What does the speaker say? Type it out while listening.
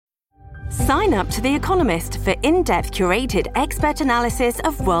Sign up to The Economist for in-depth curated expert analysis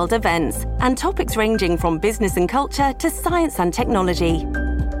of world events and topics ranging from business and culture to science and technology.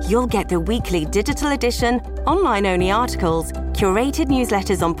 You'll get the weekly digital edition, online-only articles, curated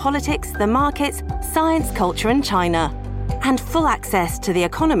newsletters on politics, the markets, science, culture and China, and full access to The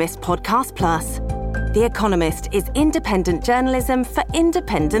Economist Podcast Plus. The Economist is independent journalism for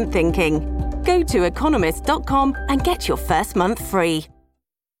independent thinking. Go to economist.com and get your first month free.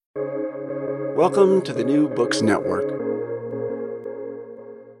 Welcome to the New Books Network.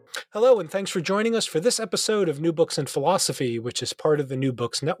 Hello, and thanks for joining us for this episode of New Books in Philosophy, which is part of the New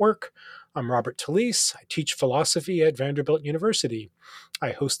Books Network. I'm Robert Talisse. I teach philosophy at Vanderbilt University.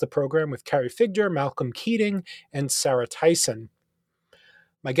 I host the program with Carrie Figdor, Malcolm Keating, and Sarah Tyson.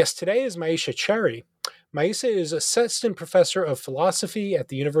 My guest today is Myisha Cherry. Myisha is Assistant Professor of Philosophy at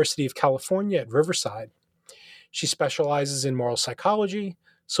the University of California at Riverside. She specializes in moral psychology,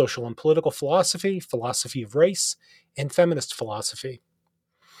 social and political philosophy, philosophy of race, and feminist philosophy.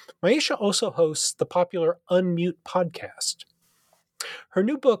 Myisha also hosts the popular Unmute podcast. Her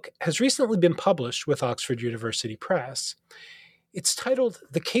new book has recently been published with Oxford University Press. It's titled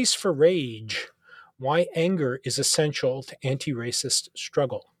The Case for Rage: Why Anger is Essential to Anti-Racist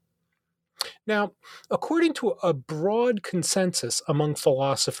Struggle. Now, according to a broad consensus among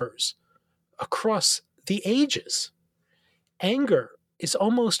philosophers across the ages, anger is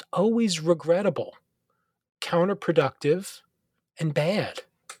almost always regrettable, counterproductive, and bad.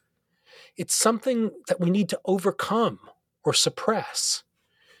 It's something that we need to overcome or suppress.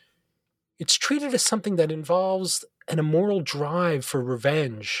 It's treated as something that involves an immoral drive for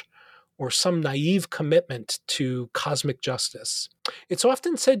revenge or some naive commitment to cosmic justice. It's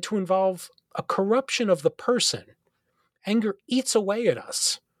often said to involve a corruption of the person. Anger eats away at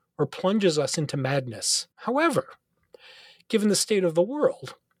us or plunges us into madness. However, given the state of the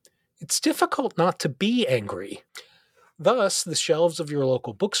world, it's difficult not to be angry. Thus, the shelves of your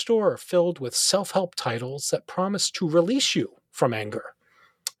local bookstore are filled with self-help titles that promise to release you from anger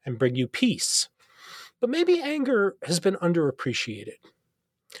and bring you peace. But maybe anger has been underappreciated.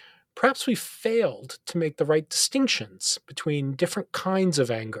 Perhaps we failed to make the right distinctions between different kinds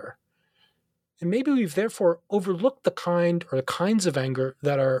of anger. And maybe we've therefore overlooked the kind or the kinds of anger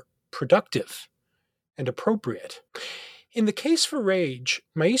that are productive and appropriate. In The Case for Rage,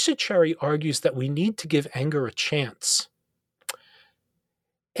 Myisha Cherry argues that we need to give anger a chance.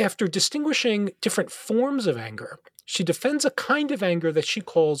 After distinguishing different forms of anger, she defends a kind of anger that she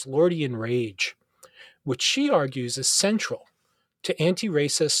calls Lordian rage, which she argues is central to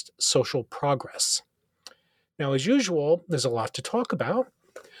anti-racist social progress. Now, as usual, there's a lot to talk about,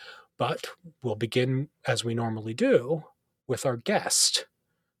 but we'll begin, as we normally do, with our guest.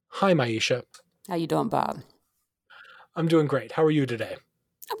 Hi, Myisha. How you doing, Bob? I'm doing great. How are you today?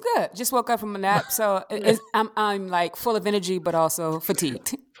 I'm good. Just woke up from a nap, so I'm like full of energy, but also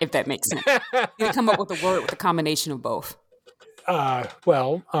fatigued, if that makes sense. You come up with a word with a combination of both.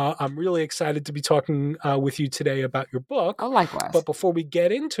 I'm really excited to be talking with you today about your book. Oh, likewise. But before we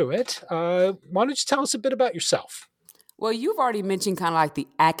get into it, why don't you tell us a bit about yourself? Well, you've already mentioned kind of like the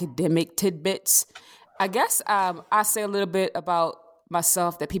academic tidbits. I guess I'll say a little bit about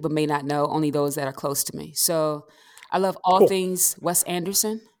myself that people may not know, only those that are close to me. So I love all things Wes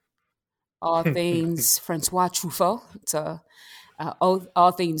Anderson, all things Francois Truffaut,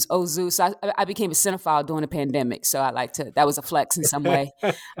 all things Ozu. So I became a cinephile during the pandemic. So that was a flex in some way,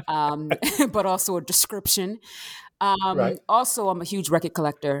 but also a description. Right. Also, I'm a huge record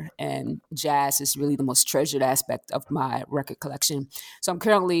collector, and jazz is really the most treasured aspect of my record collection. So I'm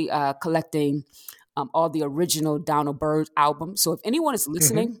currently collecting all the original Donald Byrd albums. So if anyone is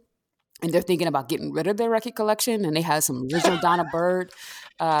listening, and they're thinking about getting rid of their record collection, and they have some original Donna Byrd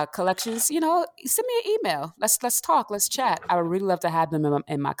collections, send me an email. Let's talk. Let's chat. I would really love to have them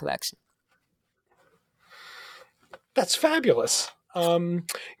in my collection. That's fabulous. Can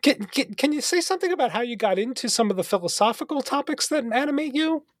you say something about how you got into some of the philosophical topics that animate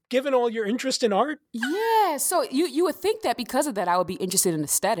you, given all your interest in art? Yeah, so you would think that because of that, I would be interested in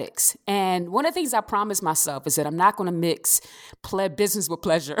aesthetics. And one of the things I promised myself is that I'm not going to mix business with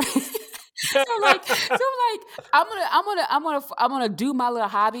pleasure. So I'm gonna do my little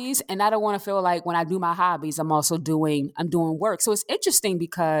hobbies, and I don't want to feel like when I do my hobbies, I'm doing work. So it's interesting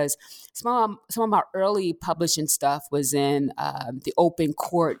because some of my early publishing stuff was in the Open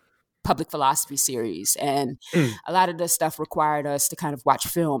Court public philosophy series, and a lot of the stuff required us to kind of watch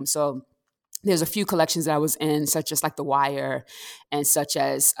film. So there's a few collections that I was in, such as like The Wire and such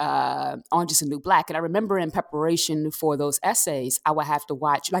as Orange is the New Black. And I remember in preparation for those essays, I would have to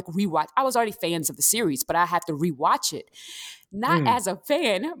rewatch. I was already fans of the series, but I have to rewatch it, not as a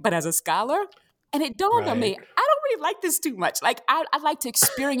fan, but as a scholar. And it dawned on me, I don't really like this too much. Like, I like to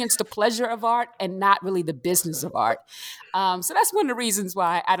experience the pleasure of art and not really the business of art. So that's one of the reasons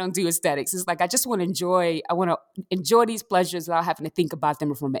why I don't do aesthetics. It's like, I just want to enjoy these pleasures without having to think about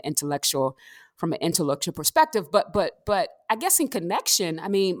them from an intellectual perspective. But I guess in connection, I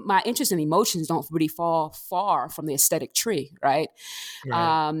mean, my interest in emotions don't really fall far from the aesthetic tree, right?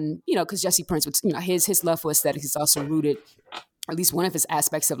 Because Jesse Prince, his love for aesthetics is also rooted, at least one of his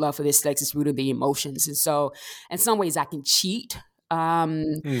aspects of love for this aesthetics is rooted in the emotions. And so in some ways I can cheat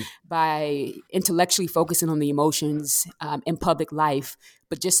by intellectually focusing on the emotions in public life,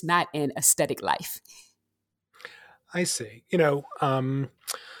 but just not in aesthetic life. I see. I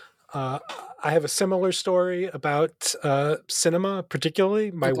have a similar story about cinema, particularly.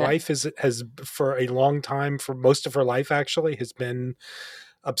 My wife has for a long time, for most of her life actually, has been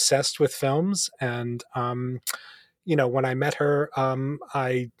obsessed with films. And when I met her,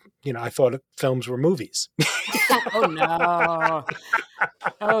 I thought films were movies. Oh no.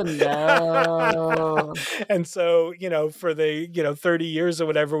 Oh no. And so, for the, 30 years or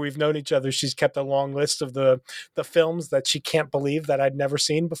whatever we've known each other, she's kept a long list of the films that she can't believe that I'd never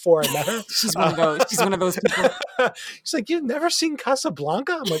seen before I met her. She's one of those people. She's like, "You've never seen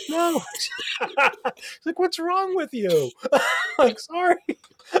Casablanca?" I'm like, "No." She's like, "What's wrong with you?" I'm like, "Sorry."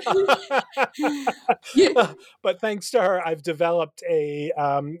 But thanks to her, I've developed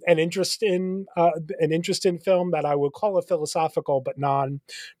an interest in film that I would call a philosophical but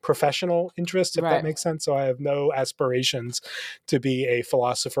non-professional interest, if that makes sense. So I have no aspirations to be a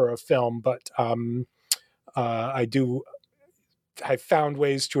philosopher of film, but I've found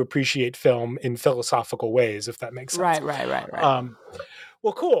ways to appreciate film in philosophical ways, if that makes sense. Right.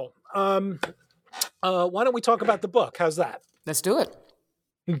 Well, cool. Why don't we talk about the book? How's that? Let's do it.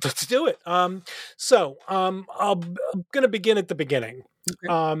 Let's do it. So I'm going to begin at the beginning.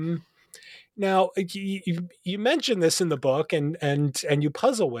 Okay. Now, you mentioned this in the book, and you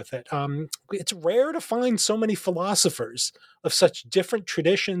puzzle with it. It's rare to find so many philosophers of such different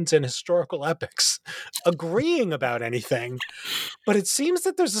traditions and historical epochs agreeing about anything, but it seems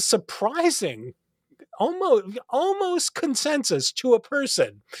that there's a surprising, almost consensus to a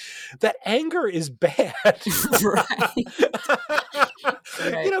person that anger is bad.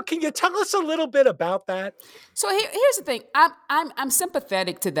 Right. Can you tell us a little bit about that? So here's the thing. I'm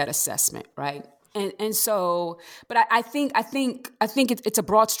sympathetic to that assessment, right? And so, but I think it's a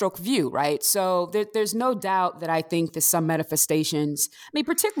broad stroke view, right? So there's no doubt that I think that some manifestations, I mean,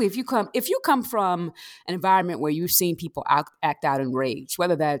 particularly if you come from an environment where you've seen people act out in rage,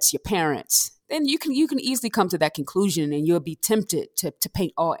 whether that's your parents, then you can easily come to that conclusion, and you'll be tempted to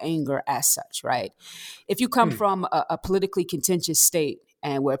paint all anger as such, right? If you come from a politically contentious state,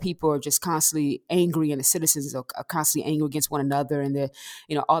 and where people are just constantly angry, and the citizens are constantly angry against one another, and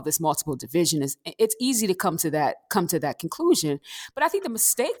all this multiple division, it's easy to come to that conclusion. But I think the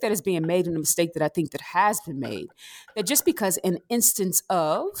mistake that is being made, and the mistake that I think that has been made, that just because an instance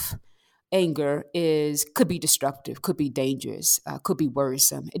of anger could be destructive, could be dangerous, could be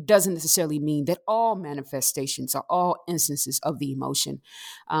worrisome, it doesn't necessarily mean that all manifestations or all instances of the emotion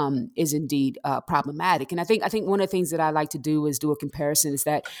is indeed problematic. And I think one of the things that I like to do is do a comparison, is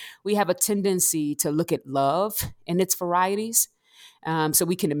that we have a tendency to look at love and its varieties. So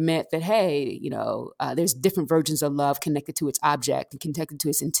we can admit that, hey, there's different versions of love connected to its object and connected to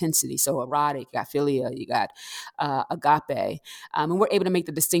its intensity. So erotic, you got philia, you got agape. And we're able to make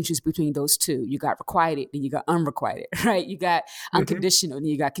the distinctions between those two. You got requited and you got unrequited, right? You got unconditional and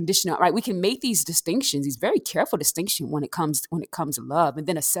you got conditional, right? We can make these distinctions, these very careful distinctions when it comes to love, and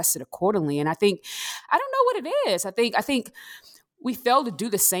then assess it accordingly. And I don't know what it is. I think we fail to do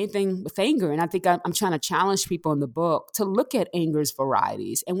the same thing with anger. And I think I'm trying to challenge people in the book to look at anger's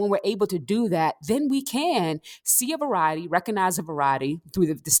varieties. And when we're able to do that, then we can see a variety, recognize a variety through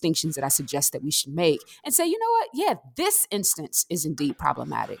the distinctions that I suggest that we should make, and say, you know what? Yeah, this instance is indeed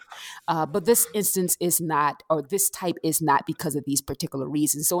problematic. But this instance is not, or this type is not, because of these particular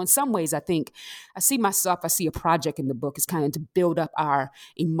reasons. So in some ways, I think I see a project in the book is kind of to build up our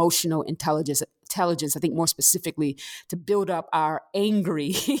emotional intelligence, I think more specifically to build up our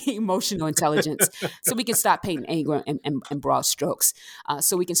angry emotional intelligence, so we can stop painting anger in broad strokes,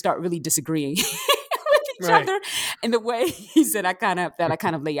 so we can start really disagreeing with each other in the ways that I kind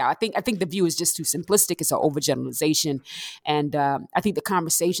of lay out. I think the view is just too simplistic. It's an overgeneralization, and I think the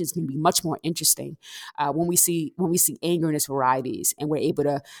conversations can be much more interesting when we see anger in its varieties, and we're able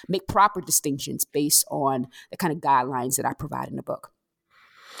to make proper distinctions based on the kind of guidelines that I provide in the book.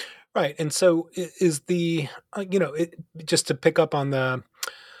 Right. And so is the, just to pick up on the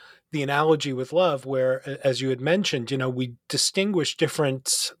analogy with love, where, as you had mentioned, we distinguish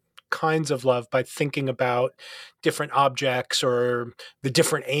different kinds of love by thinking about different objects or the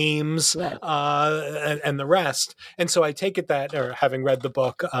different aims, Right. and the rest. And so I take it that, or having read the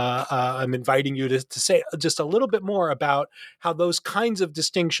book, I'm inviting you to say just a little bit more about how those kinds of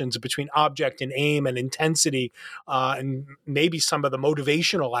distinctions between object and aim and intensity, and maybe some of the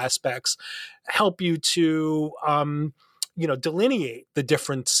motivational aspects help you to delineate the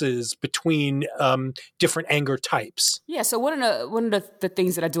differences between different anger types. Yeah, so one of the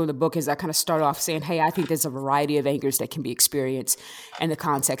things that I do in the book is I kind of start off saying, hey, I think there's a variety of angers that can be experienced in the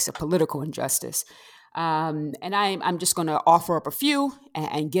context of political injustice. And I'm just going to offer up a few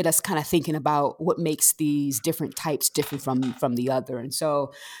and get us kind of thinking about what makes these different types different from the other. And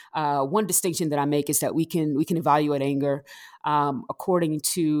so one distinction that I make is that we can evaluate anger according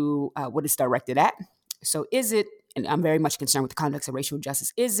to what it's directed at. So is it, and I'm very much concerned with the context of racial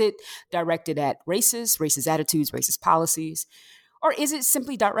justice, is it directed at racist attitudes, racist policies, or is it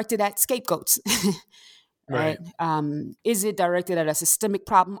simply directed at scapegoats? Right? Is it directed at a systemic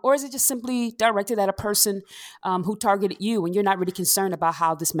problem, or is it just simply directed at a person who targeted you, and you're not really concerned about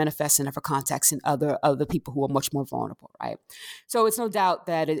how this manifests in other contexts and other people who are much more vulnerable, right? So it's no doubt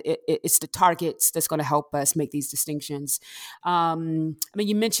that it's the targets that's going to help us make these distinctions. I mean,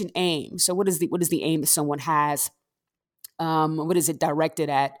 you mentioned aim. So what is the aim that someone has? What is it directed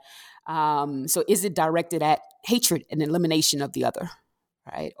at? So is it directed at hatred and elimination of the other?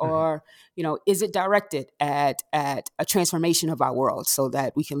 Right. Or, is it directed at a transformation of our world so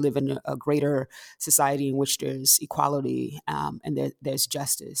that we can live in a greater society in which there's equality and there's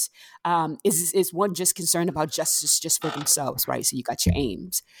justice? Is one just concerned about justice just for themselves? Right. So you got your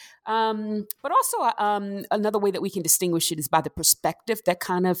aims. But also another way that we can distinguish it is by the perspective that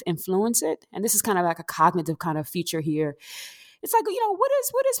kind of influence it. And this is kind of like a cognitive kind of feature here. It's like, what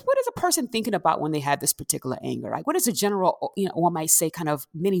is a person thinking about when they have this particular anger, right? What is a general, one might say kind of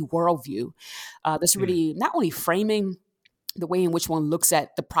mini worldview that's really not only framing the way in which one looks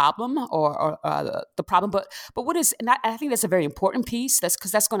at the problem or the problem, but what is, and I think that's a very important piece. That's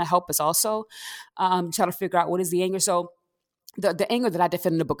because that's going to help us also try to figure out what is the anger. So the anger that I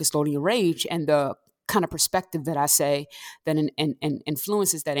defend in the book is loading and rage, and the kind of perspective that I say that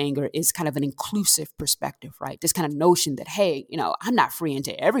influences that anger is kind of an inclusive perspective, right? This kind of notion that, hey, I'm not free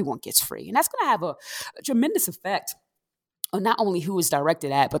until everyone gets free. And that's going to have a tremendous effect on not only who is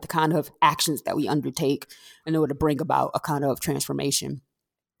directed at, but the kind of actions that we undertake in order to bring about a kind of transformation.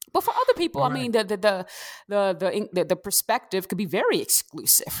 But for other people, right. I mean, the perspective could be very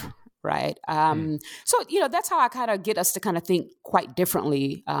exclusive, right? So, that's how I kind of get us to kind of think quite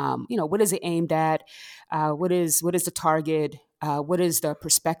differently. What is it aimed at? What is the target? What is the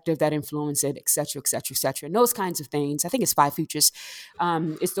perspective that influences it, et cetera, et cetera, et cetera. And those kinds of things. I think it's 5 features.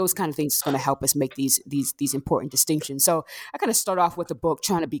 It's those kind of things that's going to help us make these important distinctions. So I kind of start off with the book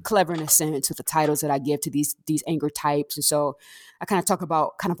trying to be clever in a sense with the titles that I give to these anger types. And so I kind of talk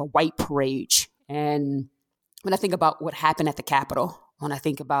about kind of a white rage. And when I think about what happened at the Capitol, when I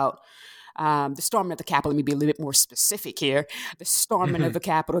think about the storming of the Capitol, let me be a little bit more specific here. The storming of the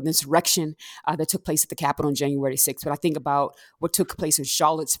Capitol, the insurrection that took place at the Capitol on January 6th. But I think about what took place in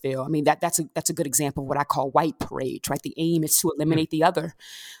Charlottesville. I mean, that's a good example of what I call white parade, right? The aim is to eliminate the other.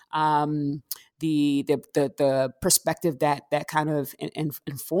 The perspective that kind of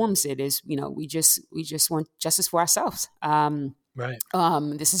informs it is, we just want justice for ourselves. Right.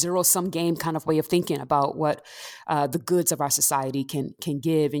 This zero-sum game kind of way of thinking about what the goods of our society can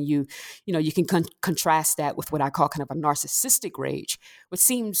give, and you can contrast that with what I call kind of a narcissistic rage, which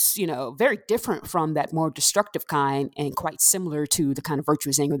seems very different from that more destructive kind, and quite similar to the kind of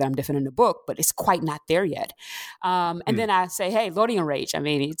virtuous anger that I'm defending in the book, but it's quite not there yet. And then I say, hey, Lordian rage. I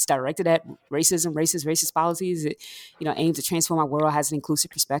mean, it's directed at racism, racist policies. It aims to transform our world, has an inclusive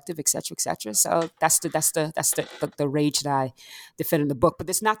perspective, et cetera, et cetera. So that's the rage that I defend in the book. But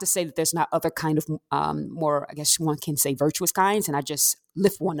that's not to say that there's not other kind of more, I guess one can say, virtuous kinds, and I just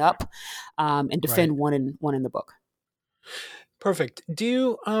lift one up and defend one in the book. Perfect.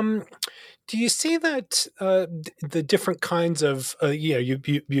 Do you see that the different kinds of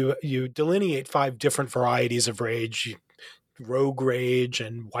you delineate 5 different varieties of rage: rogue rage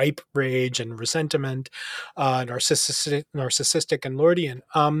and wipe rage and resentment, narcissistic and Lordian.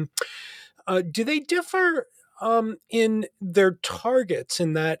 Do they differ in their targets?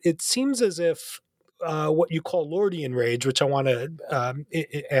 In that it seems as if what you call Lordian rage, which I want to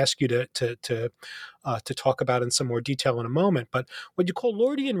ask you to talk about in some more detail in a moment, but what you call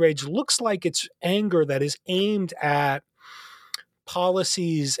Lordian rage looks like it's anger that is aimed at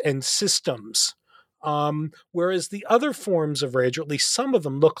policies and systems, whereas the other forms of rage, or at least some of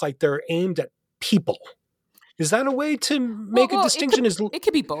them, look like they're aimed at people. Is that a way to make a distinction? It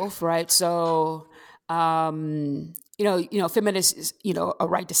could be both, right? So, feminists, are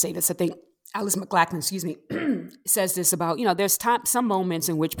right to say this. I think Alice McLachlan, excuse me, says this about, there's some moments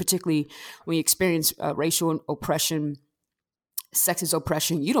in which, particularly when you experience racial oppression, sexist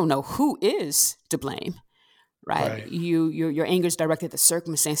oppression, you don't know who is to blame. Right. Your anger is directed at the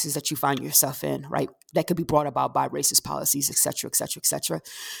circumstances that you find yourself in, right? That could be brought about by racist policies, et cetera, et cetera, et cetera.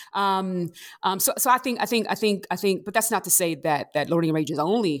 So I think, but that's not to say that Lordian rage is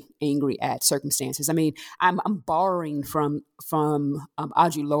only angry at circumstances. I mean, I'm borrowing from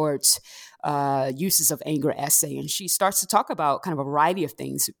Audre Lorde's uses of anger essay, and she starts to talk about kind of a variety of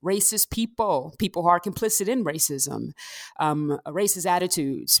things: racist people who are complicit in racism, racist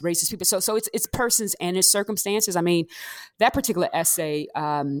attitudes, racist people. So it's persons and its circumstances. I mean, that particular essay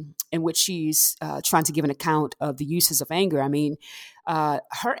in which she's trying to give an account of the uses of anger. I mean,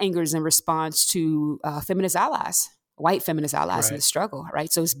 her anger is in response to feminist allies. White feminist allies in the struggle,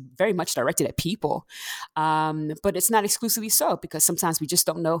 right? So it's very much directed at people, but it's not exclusively so, because sometimes we just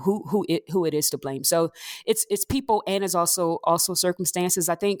don't know who it is to blame. So it's people, and it's also circumstances,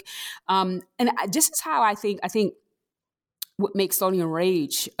 I think. And this is how I think what makes Lordian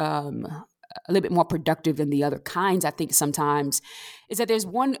rage a little bit more productive than the other kinds, I think sometimes, is that there's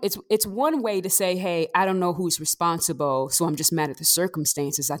it's one way to say, hey, I don't know who's responsible, so I'm just mad at the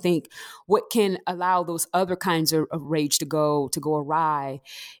circumstances. I think what can allow those other kinds of rage to go awry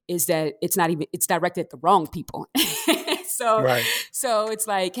is that it's directed at the wrong people. So it's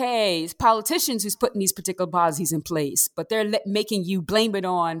like, hey, it's politicians who's putting these particular policies in place, but they're making you blame it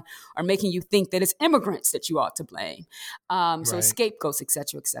on, or making you think that it's immigrants that you ought to blame. So scapegoats, et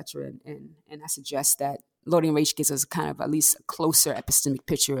cetera, and I suggest that Lordian rage gives us kind of at least a closer epistemic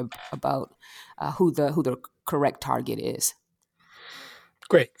picture about who the correct target is.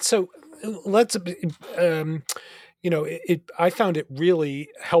 Great. So let's, I found it really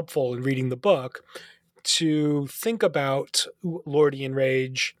helpful in reading the book to think about Lordian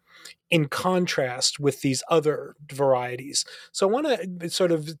rage in contrast with these other varieties. So I want to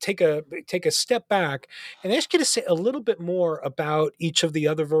sort of take a step back and ask you to say a little bit more about each of the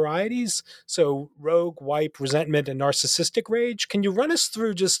other varieties. So rogue, wipe, resentment, and narcissistic rage. Can you run us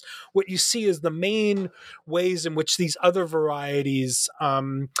through just what you see as the main ways in which these other varieties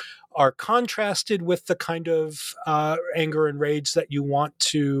are contrasted with the kind of anger and rage that you want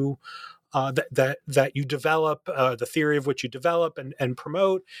to that you develop, the theory of which you develop and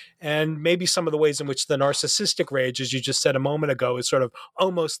promote, and maybe some of the ways in which the narcissistic rage, as you just said a moment ago, is sort of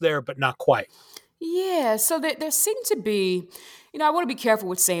almost there, but not quite. Yeah, so there seem to be, I want to be careful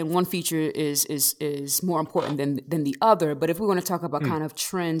with saying one feature is more important than the other, but if we want to talk about kind of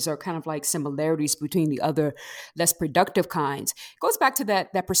trends or kind of like similarities between the other less productive kinds, it goes back to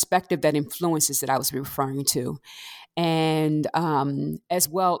that perspective, that influences that I was referring to, and as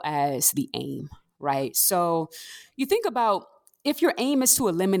well as the aim, right? So you think about, if your aim is to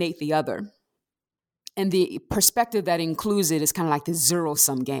eliminate the other, and the perspective that includes it is kind of like the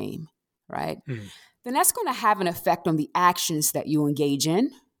zero-sum game, right? Then that's going to have an effect on the actions that you engage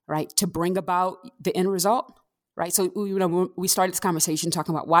in, right, to bring about the end result, right? So, we started this conversation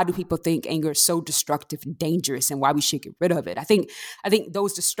talking about why do people think anger is so destructive and dangerous, and why we should get rid of it. I think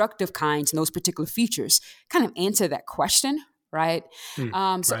those destructive kinds and those particular features kind of answer that question, right?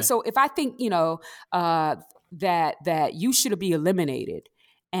 So if I think, that you should be eliminated,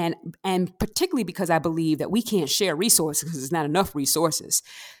 and particularly because I believe that we can't share resources because there's not enough resources,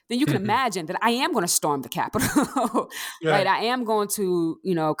 then you can imagine that I am going to storm the Capitol, right? I am going to,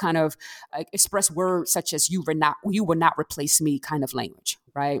 kind of express words such as "you will not replace me" kind of language,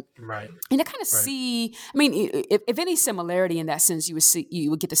 right? Right. And I kind of see, I mean, if any similarity in that sense, you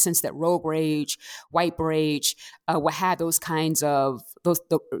would get the sense that rogue rage, white rage, will have those kinds of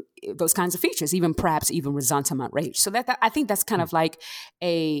features, perhaps even resentment rage. So that I think that's kind of like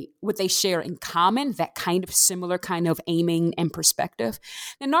what they share in common, that kind of similar kind of aiming and perspective.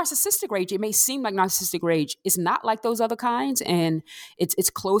 And narcissistic rage, it may seem like narcissistic rage is not like those other kinds, and it's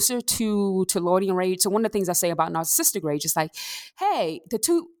closer to Lordian rage. So one of the things I say about narcissistic rage is like, hey, the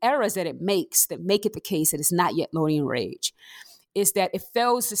two errors that make it the case that it's not yet Lordian rage is that it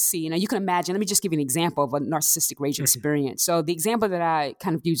fails to see. Now you can imagine, let me just give you an example of a narcissistic rage experience. So the example that I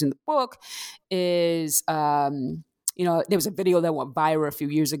kind of use in the book is, there was a video that went viral a few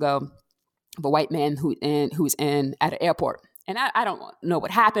years ago of a white man who's in at an airport. And I don't know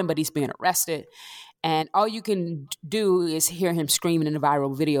what happened, but he's being arrested. And all you can do is hear him screaming in the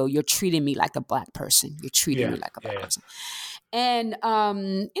viral video, "You're treating me like a black person. You're treating me like a black person." And,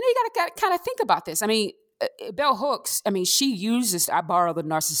 you got to kind of think about this. I mean, Bell Hooks, she uses, I borrow the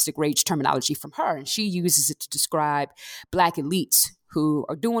narcissistic rage terminology from her, and she uses it to describe black elites who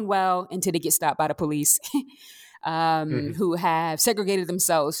are doing well until they get stopped by the police. Who have segregated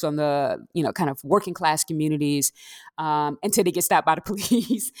themselves from the, kind of working class communities until they get stopped by the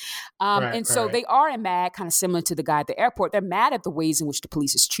police. So they are mad, kind of similar to the guy at the airport. They're mad at the ways in which the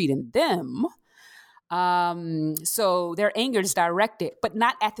police is treating them. So their anger is directed, but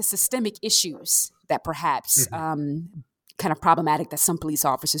not at the systemic issues that perhaps kind of problematic that some police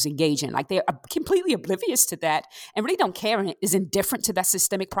officers engage in. Like they're completely oblivious to that and really don't care and is indifferent to that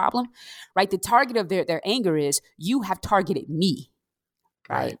systemic problem, right? The target of their anger is, you have targeted me,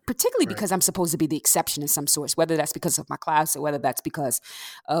 right? Particularly because I'm supposed to be the exception in some sorts, whether that's because of my class or whether that's because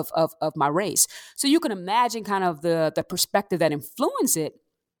of my race. So you can imagine kind of the perspective that influences it,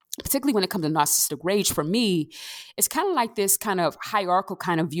 particularly when it comes to narcissistic rage. For me, it's kind of like this kind of hierarchical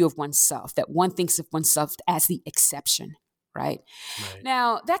kind of view of oneself, that one thinks of oneself as the exception. Right.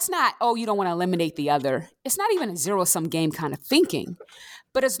 Now, that's not, you don't want to eliminate the other. It's not even a zero-sum game kind of thinking.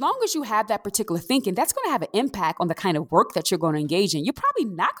 But as long as you have that particular thinking, that's going to have an impact on the kind of work that you're going to engage in. You're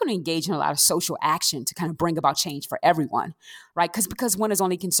probably not going to engage in a lot of social action to kind of bring about change for everyone, right? Because one is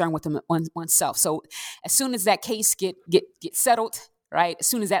only concerned with oneself. So as soon as that case get settled, right? As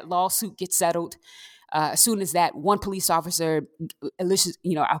soon as that lawsuit gets settled, as soon as that one police officer elicits,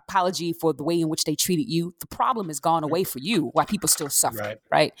 apology for the way in which they treated you, the problem has gone away for you while people still suffer,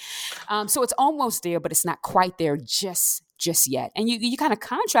 right? So it's almost there, but it's not quite there just yet. And you kind of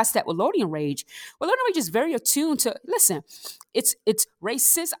contrast that with Lordian rage. Well, Lordian rage is very attuned to, listen, it's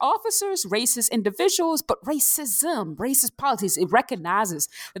racist officers, racist individuals, but racism, racist politics. It recognizes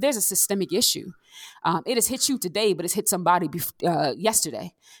that there's a systemic issue. It has hit you today, but it's hit somebody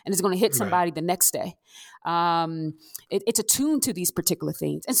yesterday, and it's going to hit somebody the next day. It's attuned to these particular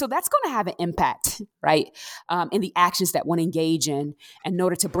things. And so that's going to have an impact, right, in the actions that one engage in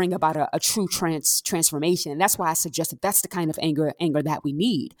order to bring about a true transformation. And that's why I suggest that that's the kind of anger that we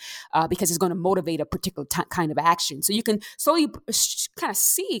need, because it's going to motivate a particular kind of action. So you can slowly kind of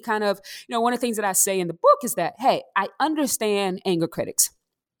see one of the things that I say in the book is that, hey, I understand anger critics.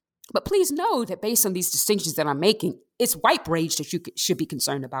 But please know that based on these distinctions that I'm making, it's white rage that you should be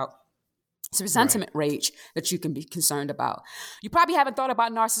concerned about. It's resentment rage that you can be concerned about. You probably haven't thought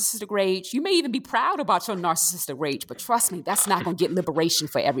about narcissistic rage. You may even be proud about your narcissistic rage, but trust me, that's not going to get liberation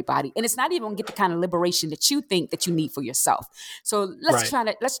for everybody. And it's not even going to get the kind of liberation that you think that you need for yourself. So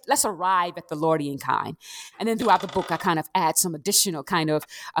let's arrive at the Lordian kind. And then throughout the book, I kind of add some additional kind of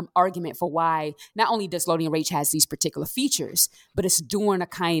argument for why not only does Lordian rage has these particular features, but it's doing a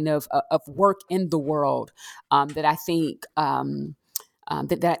kind of work in the world that I think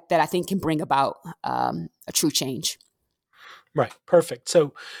that I think can bring about a true change. Right. Perfect.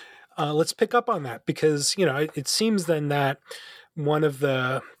 So let's pick up on that, because, it seems then that one of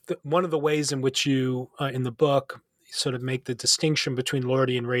the ways in which you in the book sort of make the distinction between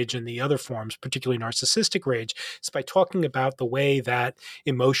Lordian rage and the other forms, particularly narcissistic rage, is by talking about the way that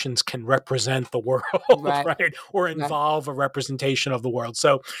emotions can represent the world, right? Or involve a representation of the world.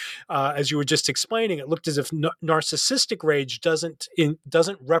 So as you were just explaining, it looked as if narcissistic rage doesn't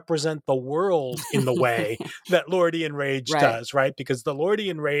represent the world in the way that Lordian rage does, right? Because the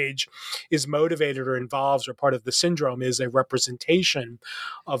Lordian rage is motivated or involves, or part of the syndrome is a representation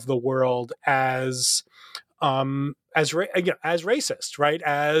of the world as racist, right?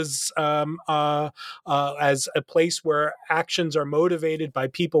 As a place where actions are motivated by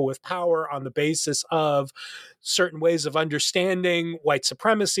people with power on the basis of certain ways of understanding white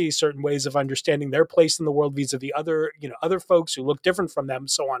supremacy, certain ways of understanding their place in the world vis-a-vis other folks who look different from them,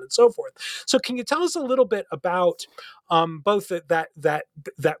 so on and so forth. So can you tell us a little bit about both that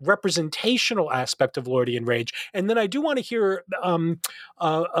representational aspect of Lordian rage, and then I do want to hear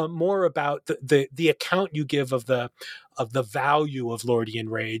more about the account you give of the value of Lordian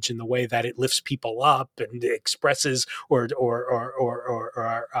rage and the way that it lifts people up and expresses or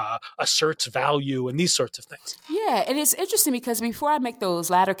asserts value and these sorts of things. Yeah, and it's interesting because before I make those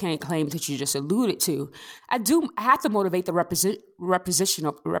latter kind of claims that you just alluded to, I have to motivate the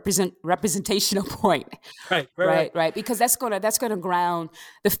representational point. Right. Because that's gonna ground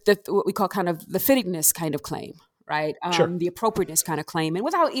the what we call kind of the fittingness kind of claim. right? Sure. The appropriateness kind of claim. And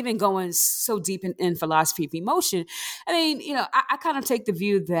without even going so deep in philosophy of emotion, I mean, I kind of take the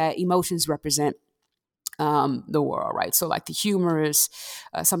view that emotions represent the world, right? So like the humor is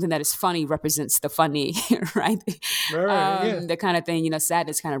something that is funny represents the funny, right? Right. Yeah. The kind of thing,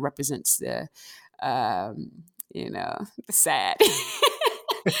 sadness kind of represents the sad.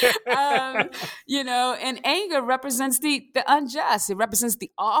 And anger represents the unjust. It represents the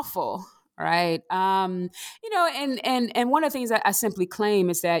awful, right? And one of the things that I simply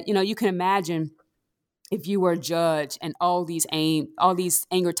claim is that, you can imagine if you were a judge and all these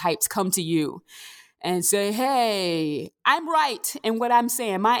anger types come to you and say, "Hey, I'm right in what I'm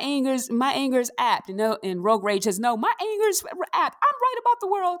saying. My anger is apt." And Rogue Rage says, "No, my anger is apt. I'm right about the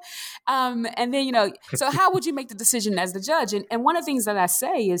world." And then, so how would you make the decision as the judge? And one of the things that I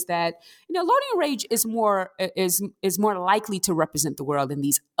say is that, Loading Rage is more likely to represent the world than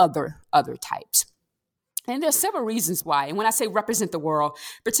these other types. And there's several reasons why. And when I say represent the world,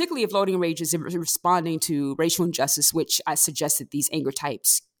 particularly if Loading Rage is responding to racial injustice, which I suggested these anger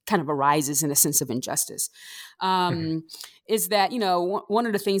types kind of arises in a sense of injustice, is that, one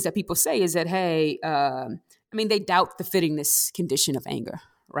of the things that people say is that, hey, they doubt the fittingness condition of anger,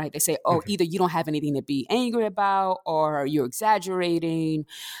 right? They say, either you don't have anything to be angry about or you're exaggerating,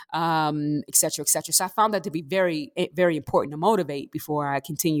 et cetera, et cetera. So I found that to be very, very important to motivate before I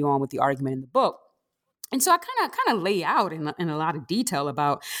continue on with the argument in the book. And so I kind of lay out in a lot of detail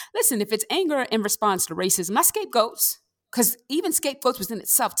about, listen, if it's anger in response to racism, not scapegoats, because even scapegoats within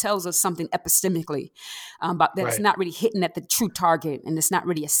itself tells us something epistemically about that. Right. It's not really hitting at the true target, and it's not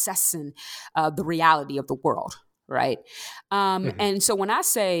really assessing the reality of the world, right? And so when I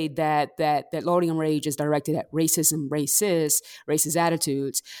say that Loading Rage is directed at racism, racist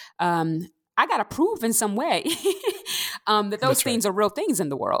attitudes, I got to prove in some way that those things are real things in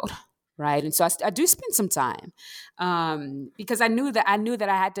the world. Right. And so I do spend some time because I knew that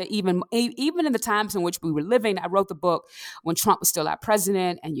I had to even in the times in which we were living. I wrote the book when Trump was still our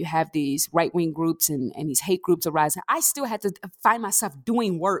president, and you have these right wing groups and these hate groups arising. I still had to find myself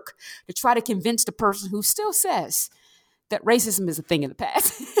doing work to try to convince the person who still says that racism is a thing of the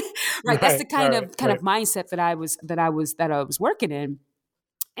past. Right. That's the kind of mindset that I was working in.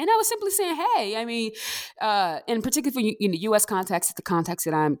 And I was simply saying, hey, and particularly in the U.S. context, the context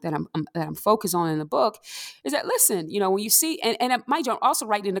that I'm focused on in the book, is that, listen, when you see, and mind you, I'm also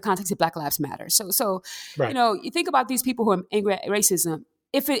writing in the context of Black Lives Matter. So right. You think about these people who are angry at racism.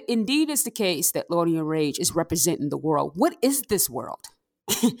 If it indeed is the case that Loading Rage is representing the world, what is this world?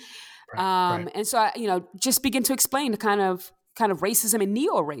 Right. And so I, just begin to explain the kind of racism and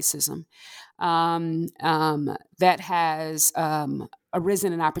neo-racism that has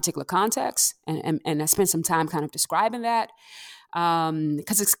arisen in our particular context. And I spent some time kind of describing that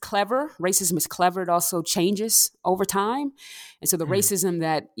because it's clever. Racism is clever. It also changes over time. And so the racism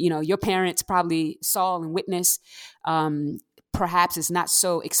that, your parents probably saw and witnessed perhaps is not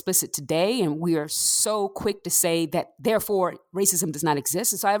so explicit today, and we are so quick to say that therefore racism does not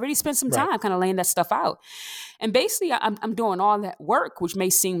exist. And so I already spent some time kind of laying that stuff out. And basically I'm doing all that work, which may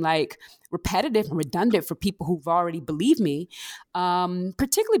seem like repetitive and redundant for people who've already believed me,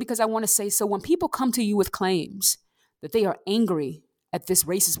 particularly because I want to say, so when people come to you with claims that they are angry at this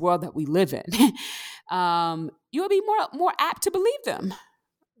racist world that we live in, you'll be more apt to believe them.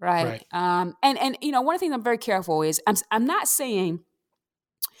 Right. And one of the things I'm very careful is I'm not saying,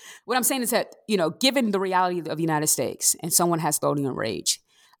 what I'm saying is that, given the reality of the United States and someone has Loading Rage,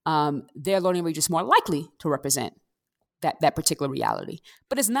 their Loading Rage is more likely to represent that particular reality.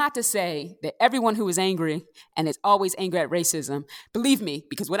 But it's not to say that everyone who is angry and is always angry at racism, believe me,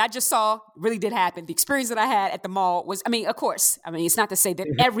 because what I just saw really did happen. The experience that I had at the mall was, of course, it's not to say that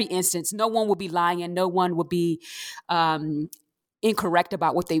every instance, no one will be lying and no one will be incorrect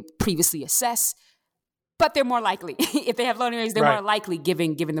about what they previously assessed, but they're more likely if they have Loading Rage, they're more likely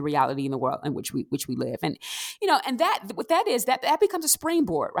given the reality in the world in which we live. And and what that is, that becomes a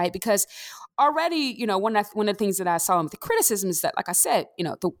springboard, right? Because already, one of the things that I saw with the criticism is that, like I said,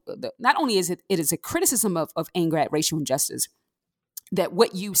 not only is it is a criticism of anger at racial injustice, that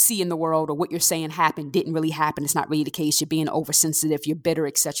what you see in the world or what you're saying happened didn't really happen. It's not really the case. You're being oversensitive. You're bitter,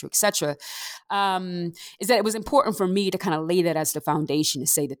 et cetera, is that it was important for me to kind of lay that as the foundation to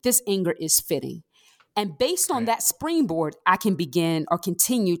say that this anger is fitting. And based on that springboard, I can begin or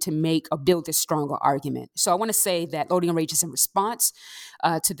continue to make or build this stronger argument. So I want to say that Loading Rage is in response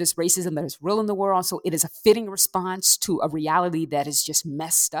to this racism that is real in the world. So it is a fitting response to a reality that is just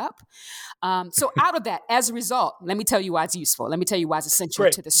messed up. So out of that, as a result, let me tell you why it's useful. Let me tell you why it's essential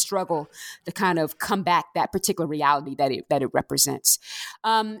to the struggle to kind of combat that particular reality that it represents. So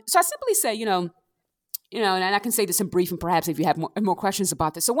I simply say, and I can say this in brief, and perhaps if you have more questions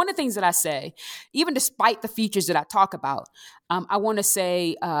about this. So one of the things that I say, even despite the features that I talk about, I want to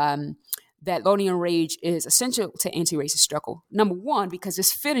say that loading and rage is essential to anti-racist struggle. Number one, because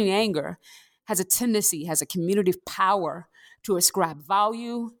this fitting anger has a communicative power to ascribe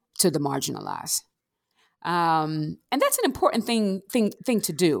value to the marginalized. And that's an important thing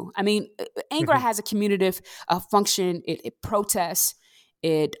to do. I mean, anger has a communicative function. It protests.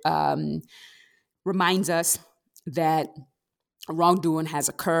 It reminds us that wrongdoing has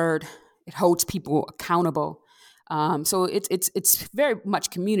occurred. It holds people accountable. So it's very much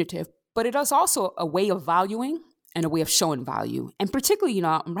communicative, but it is also a way of valuing and a way of showing value. And particularly,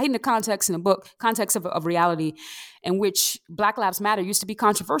 I'm writing the context in the book, context of reality, in which Black Lives Matter used to be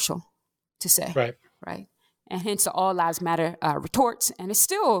controversial to say. Right. And hence the All Lives Matter retorts. And it's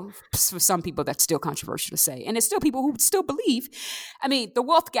still, for some people, that's still controversial to say. And it's still people who still believe. I mean, the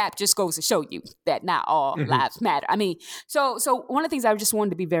wealth gap just goes to show you that not all lives matter. I mean, so one of the things I just wanted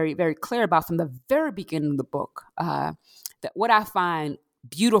to be very, very clear about from the very beginning of the book, that what I find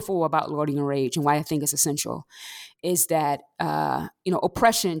beautiful about Loading and Rage and why I think it's essential is that,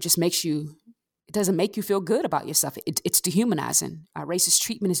 oppression just it doesn't make you feel good about yourself. It's dehumanizing. Racist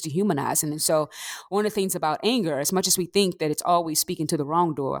treatment is dehumanizing. And so one of the things about anger, as much as we think that it's always speaking to the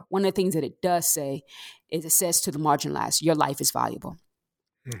wrongdoer, one of the things that it does say is it says to the marginalized, your life is valuable.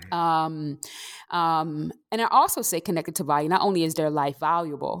 And I also say connected to value, not only is their life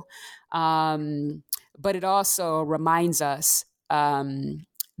valuable, but it also reminds us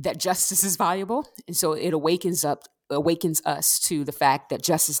that justice is valuable. And so it awakens us to the fact that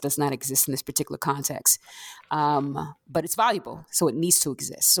justice does not exist in this particular context, but it's valuable, so it needs to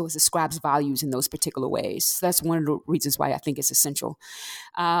exist. So it ascribes values in those particular ways. So that's one of the reasons why I think it's essential.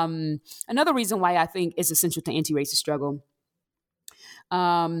 Another reason why I think it's essential to anti-racist struggle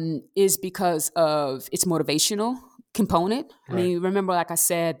is because of its motivational component. Right. I mean, remember, like I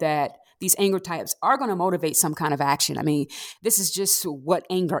said, that these anger types are going to motivate some kind of action. I mean, this is just what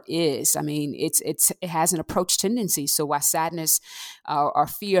anger is. I mean, it has an approach tendency. So while sadness or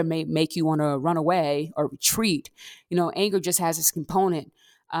fear may make you want to run away or retreat, anger just has this component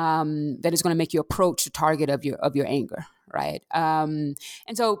that is going to make you approach the target of your anger, right? And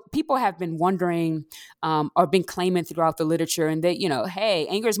so people have been wondering or been claiming throughout the literature, and that hey,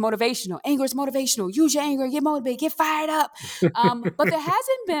 anger is motivational. Anger is motivational. Use your anger. Get motivated. Get fired up. But there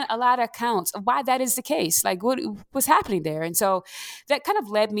hasn't been a lot of accounts of why that is the case. Like what's happening there, and so that kind of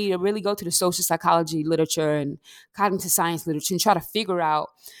led me to really go to the social psychology literature and cognitive science literature and try to figure out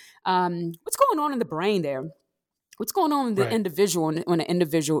what's going on in the brain there. What's going on in the individual when an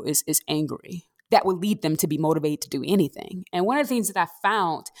individual is angry that would lead them to be motivated to do anything? And one of the things that I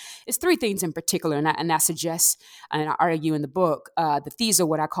found is three things in particular, and I suggest and I argue in the book that these are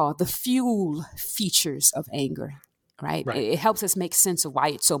what I call the fuel features of anger. Right? It helps us make sense of why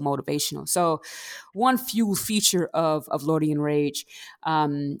it's so motivational. So one fuel feature of Loading and Rage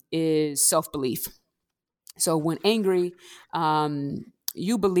is self-belief. So when angry,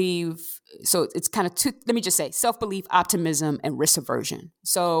 you believe, so it's kind of two, let me just say, self-belief, optimism, and risk aversion.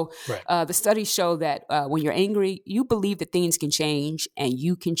 So the studies show that when you're angry, you believe that things can change and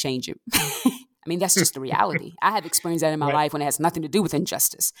you can change it. I mean, that's just the reality. I have experienced that in my life when it has nothing to do with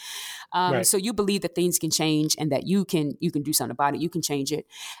injustice. So you believe that things can change and that you can do something about it. You can change it.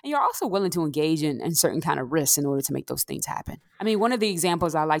 And you're also willing to engage in certain kind of risks in order to make those things happen. I mean, one of the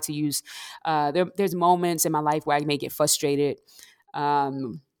examples I like to use, there's moments in my life where I may get frustrated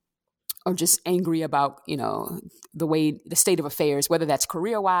or just angry about, the state of affairs, whether that's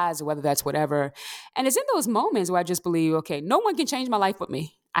career-wise or whether that's whatever. And it's in those moments where I just believe, okay, no one can change my life but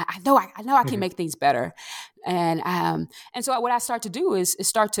me. I know I can make things better. And so what I start to do is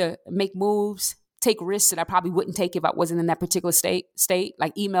start to make moves, take risks that I probably wouldn't take if I wasn't in that particular state,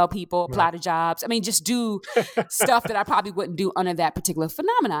 like email people, apply to jobs. I mean, just do stuff that I probably wouldn't do under that particular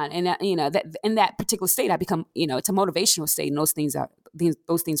phenomenon. And that in that particular state, I become, it's a motivational state, and those things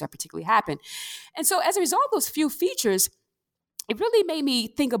are particularly happen. And so as a result of those few features, it really made me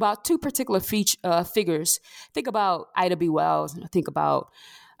think about two particular figures. Think about Ida B. Wells, and think about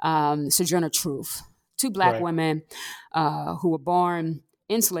Sojourner Truth, two Black women who were born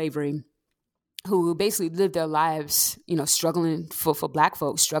in slavery, who basically lived their lives, struggling for Black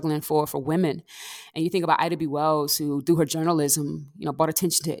folks, struggling for women. And you think about Ida B. Wells, who through her journalism, brought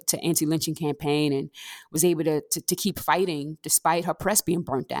attention to anti-lynching campaign and was able to keep fighting despite her press being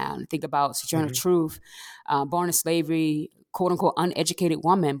burnt down. Think about Sojourner Truth, born in slavery, quote unquote uneducated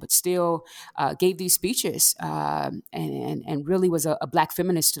woman, but still gave these speeches and really was a Black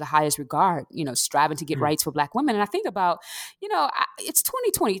feminist to the highest regard, striving to get rights for Black women. And I think about, it's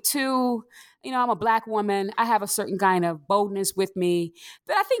 2022. I'm a Black woman. I have a certain kind of boldness with me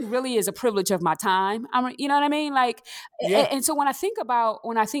that I think really is a privilege of my time. You know what I mean? Like, Yeah. and so when I think,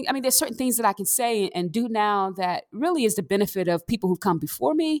 there's certain things that I can say and do now that really is the benefit of people who've come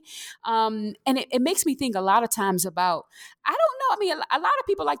before me. And it makes me think a lot of times about, I don't know. I mean, a lot of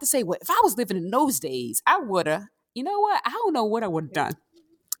people like to say, well, if I was living in those days, I would have, you know what? I don't know what I would have done.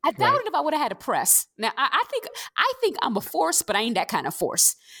 I doubt it if I would have had a press. Now, I think I'm a force, but I ain't that kind of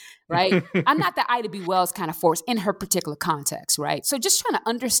force, right? I'm not the Ida B. Wells kind of force in her particular context, right? So just trying to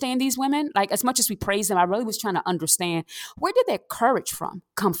understand these women, like as much as we praise them, I really was trying to understand where did their courage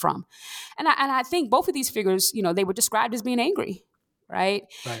come from? And I think both of these figures, they were described as being angry, right?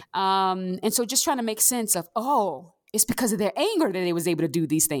 And so just trying to make sense of, it's because of their anger that they was able to do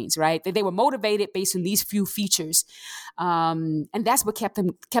these things, right? That they were motivated based on these few features. And that's what kept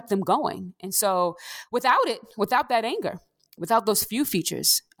them going. And so without that anger, without those few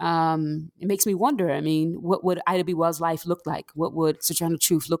features, it makes me wonder, I mean, what would Ida B. Wells' life look like? What would Sojourner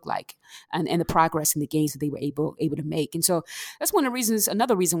Truth look like? And the progress and the gains that they were able to make. And so that's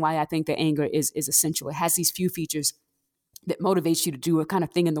another reason why I think that anger is essential. It has these few features that motivates you to do a kind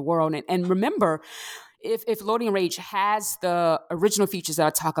of thing in the world. And remember, if Loading and Rage has the original features that I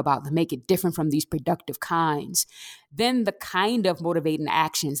talk about that make it different from these productive kinds, then the kind of motivating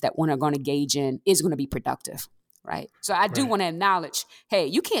actions that one are going to engage in is going to be productive, right? So I do want to acknowledge, hey,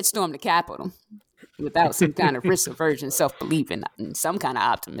 you can't storm the Capitol without some kind of risk aversion, self-belief, and some kind of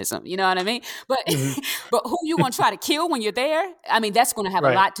optimism. You know what I mean? But but who you going to try to kill when you're there? I mean, that's going to have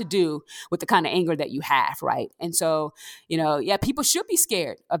a lot to do with the kind of anger that you have, right? And so, people should be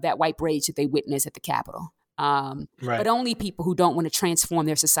scared of that white rage that they witness at the Capitol. But only people who don't want to transform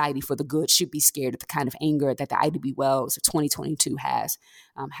their society for the good should be scared of the kind of anger that the Ida B. Wells of 2022 has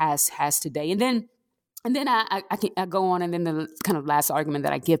today. And then I go on, and then the kind of last argument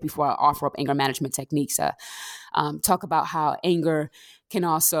that I give before I offer up anger management techniques, talk about how anger can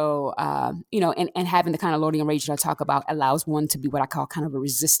also, and having the kind of loading and rage that I talk about allows one to be what I call kind of a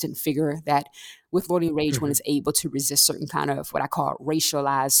resistant figure, that with loading and rage, one is able to resist certain kind of what I call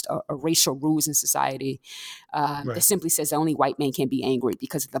racialized or racial rules in society that simply says that only white men can be angry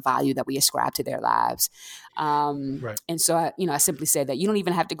because of the value that we ascribe to their lives. And so, I simply say that you don't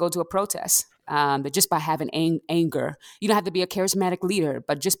even have to go to a protest. That just by having anger, you don't have to be a charismatic leader,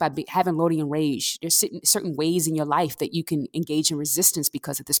 but just by having loading and rage, there's certain ways in your life that you can engage in resistance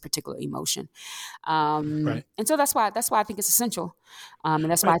because of this particular emotion. And so that's why I think it's essential.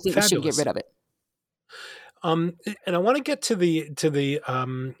 And that's why I think we should get rid of it. And I want to get to the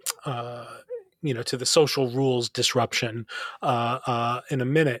social rules disruption in a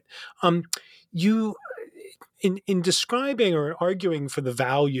minute. You. In describing or arguing for the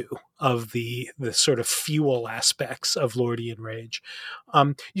value of the sort of fuel aspects of Lordy and Rage,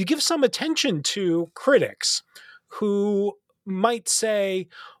 you give some attention to critics who might say,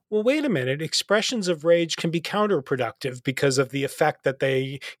 well, wait a minute, expressions of rage can be counterproductive because of the effect that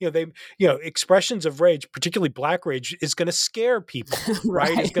expressions of rage, particularly Black rage, is going to scare people,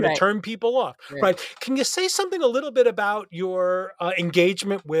 right? It's going to turn people off, right? Can you say something a little bit about your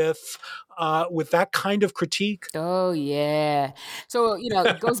engagement with that kind of critique? Oh yeah. So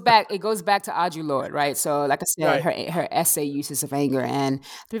it goes back to Audre Lorde, right? So like I said, her essay Uses of Anger, and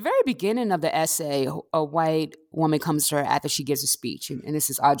at the very beginning of the essay, a white woman comes to her after she gives a speech, and this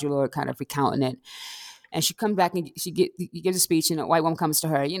is Audre Lorde kind of recounting it. And she comes back and she gives a speech, and a white woman comes to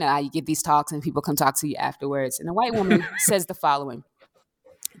her. You know how you give these talks and people come talk to you afterwards. And the white woman says the following: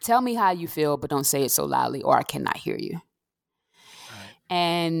 "Tell me how you feel, but don't say it so loudly, or I cannot hear you."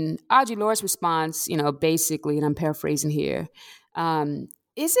 And Audre Lorde's response, basically, and I'm paraphrasing here,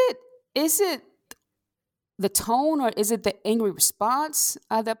 is it the tone, or is it the angry response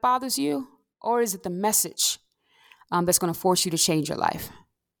that bothers you, or is it the message that's going to force you to change your life,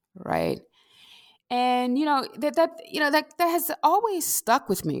 right? And that has always stuck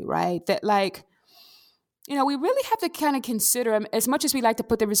with me, right? That we really have to kind of consider, as much as we like to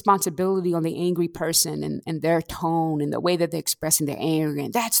put the responsibility on the angry person and their tone and the way that they're expressing their anger,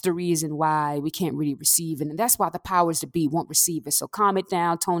 and that's the reason why we can't really receive it, and that's why the powers that be won't receive it. So calm it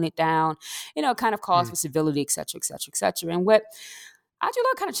down, tone it down, kind of calls for civility, et cetera, et cetera, et cetera. And what Audre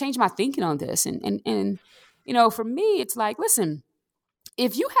Lorde kind of changed my thinking on this, and for me, it's like, listen,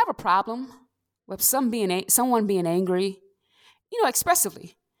 if you have a problem with someone being angry,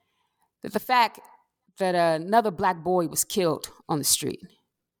 expressively, that the fact that another Black boy was killed on the street,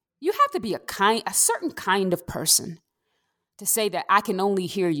 you have to be a certain kind of person to say that I can only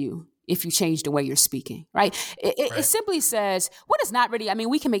hear you if you change the way you're speaking, right? It simply says, one is not really,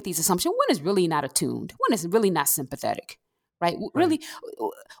 we can make these assumptions, one is really not attuned, one is really not sympathetic, right? Really,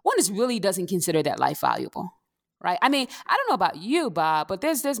 one just really doesn't consider that life valuable. Right. I mean, I don't know about you, Bob, but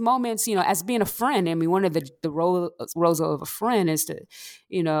there's moments, as being a friend. I mean, one of the roles of a friend is to,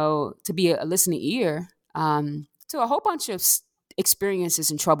 to be a listening ear to a whole bunch of experiences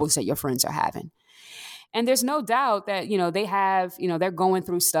and troubles that your friends are having. And there's no doubt that, they have, they're going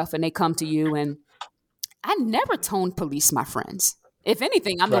through stuff and they come to you. And I never tone police my friends. If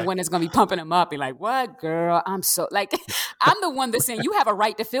anything, I'm the one that's going to be pumping them up and like, what, girl? I'm so like, I'm the one that's saying you have a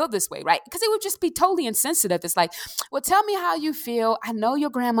right to feel this way, right? Because it would just be totally insensitive. It's like, well, tell me how you feel. I know your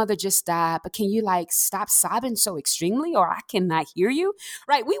grandmother just died, but can you like stop sobbing so extremely or I cannot hear you,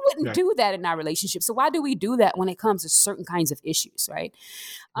 right? We wouldn't do that in our relationship. So why do we do that when it comes to certain kinds of issues, right?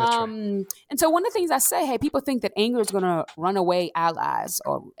 And so one of the things I say, hey, people think that anger is going to run away allies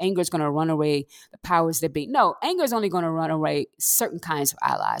or anger is going to run away the powers that be. No, anger is only going to run away certain kinds of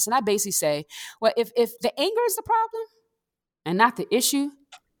allies. And I basically say, well, if the anger is the problem and not the issue,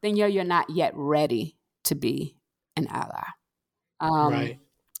 then you're not yet ready to be an ally. So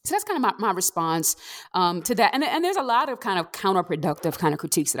that's kind of my response to that. And there's a lot of kind of counterproductive kind of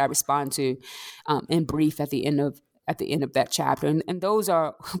critiques that I respond to in brief at the end of that chapter. And those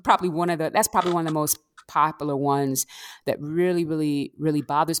are probably that's probably one of the most popular ones that really, really, really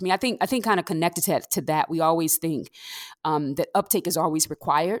bothers me. I think kind of connected to that, we always think that uptake is always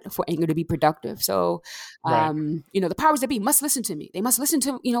required for anger to be productive. So, the powers that be must listen to me. They must listen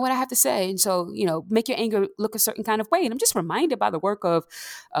to, what I have to say. And so, make your anger look a certain kind of way. And I'm just reminded by the work of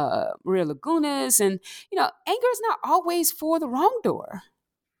Maria Lagunas and, anger is not always for the wrongdoer.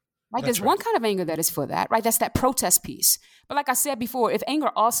 Right. There's one kind of anger that is for that, right? That's that protest piece. But like I said before, if anger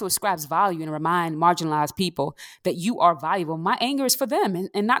also ascribes value and remind marginalized people that you are valuable, my anger is for them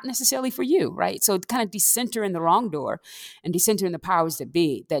and not necessarily for you, right? So kind of decentering the wrongdoer and decentering the powers that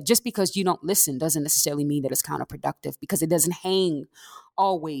be, that just because you don't listen doesn't necessarily mean that it's counterproductive because it doesn't hang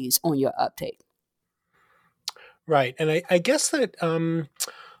always on your uptake. Right. And I guess that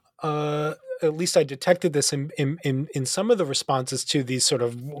at least I detected this in some of the responses to these sort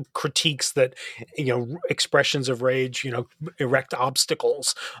of critiques that, expressions of rage, erect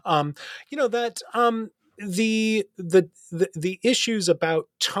obstacles, that the issues about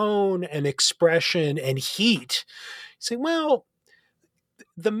tone and expression and heat, say, well,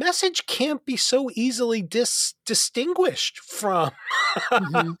 the message can't be so easily distinguished from,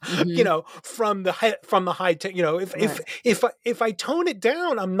 from the high tech. If I tone it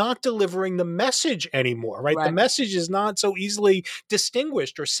down, I'm not delivering the message anymore, right? The message is not so easily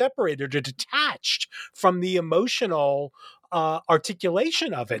distinguished or separated or detached from the emotional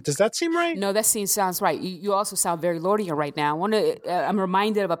articulation of it. Does that seem right? No, that sounds right. You also sound very Lordian right now. I'm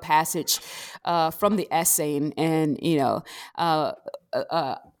reminded of a passage from the essay, and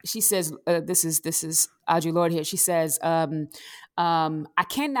she says, this is Audre Lorde here. She says, I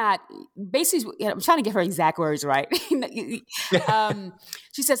cannot, basically, I'm trying to get her exact words right.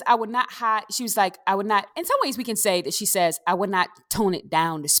 She says, I would not hide. She was like, I would not, in some ways we can say that she says, I would not tone it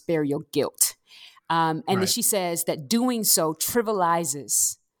down to spare your guilt. Then she says that doing so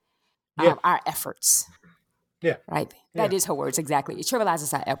trivializes our efforts. Yeah. Right. That is her words. Exactly. It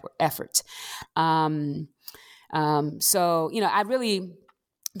trivializes our efforts. So, I really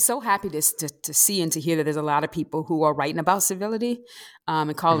am so happy to see and to hear that there's a lot of people who are writing about civility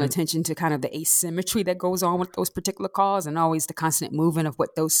and calling attention to kind of the asymmetry that goes on with those particular calls and always the constant movement of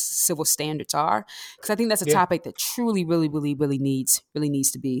what those civil standards are. Because I think that's a topic that truly, really, really, really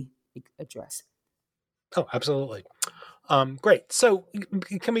needs to be addressed. Oh, absolutely. Great. So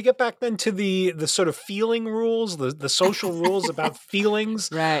can we get back then to the sort of feeling rules, the social rules about feelings,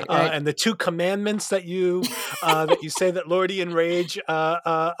 right. And the two commandments that you say that Lordian rage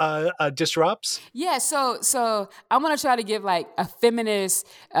disrupts? Yeah. So I'm going to try to give like a feminist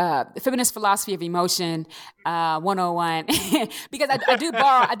philosophy of emotion 101 because I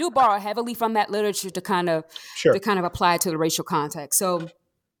do borrow heavily from that literature to kind of apply it to the racial context. So.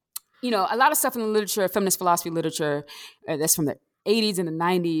 A lot of stuff in the literature, feminist philosophy literature, that's from the 80s and the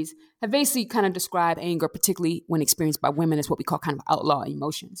 90s, have basically kind of described anger, particularly when experienced by women, as what we call kind of outlaw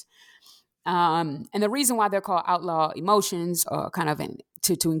emotions. And the reason why they're called outlaw emotions, or kind of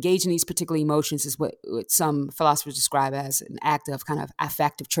to engage in these particular emotions, is what some philosophers describe as an act of kind of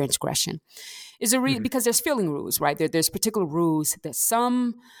affective transgression. Is because there's feeling rules, right? There's particular rules that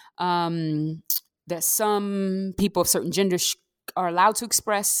some people of certain genders are allowed to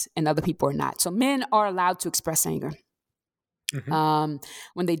express and other people are not. So men are allowed to express anger.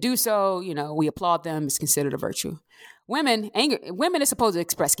 When they do so, we applaud them. It's considered a virtue. Women are supposed to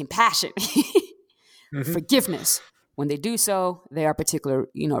express compassion, forgiveness. When they do so, they are particularly,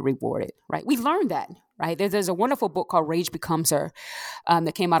 rewarded, right? We learned that, right? There's a wonderful book called Rage Becomes Her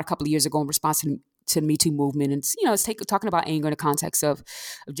that came out a couple of years ago in response to the Me Too movement. And, it's talking about anger in the context of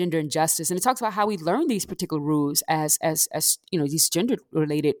gender injustice. And it talks about how we learn these particular rules as these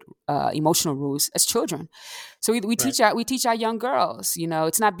gender-related emotional rules as children. So we teach our young girls,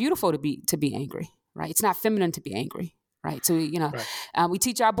 it's not beautiful to be angry, right? It's not feminine to be angry. Right. So, we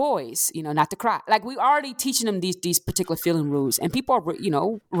teach our boys, not to cry. Like, we already teaching them these particular feeling rules, and people are,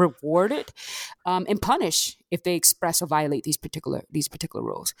 rewarded and punished if they express or violate these particular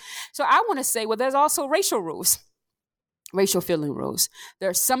rules. So I want to say, well, there's also racial rules, racial feeling rules. There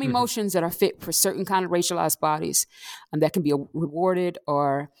are some emotions that are fit for certain kind of racialized bodies that can be rewarded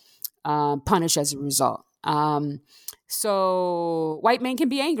or punished as a result. So white men can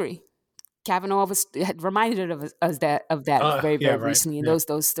be angry. Kavanaugh had reminded us that very recently, and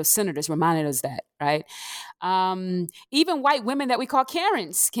those senators reminded us that, right? Even white women that we call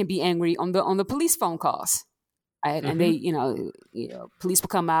Karens can be angry on the police phone calls, right? And they, police will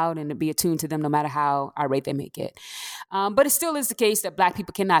come out and be attuned to them no matter how irate they may get. But it still is the case that Black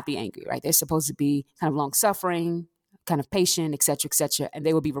people cannot be angry, right? They're supposed to be kind of long suffering, kind of patient, et cetera, and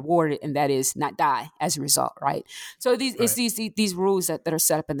they will be rewarded, and that is not die as a result, right? So it's these rules that are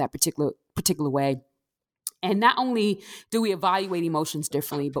set up in that particular way. And not only do we evaluate emotions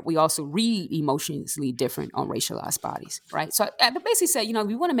differently, but we also read emotionally different on racialized bodies, right? So I basically say,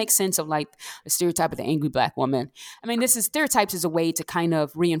 we want to make sense of like the stereotype of the angry Black woman. I mean, stereotypes is a way to kind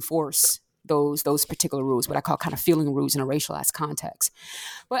of reinforce those particular rules, what I call kind of feeling rules in a racialized context.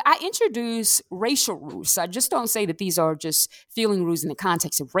 But I introduce racial rules. So I just don't say that these are just feeling rules in the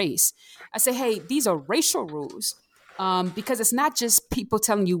context of race. I say, hey, these are racial rules because it's not just people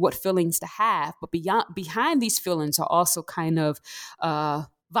telling you what feelings to have, but behind these feelings are also kind of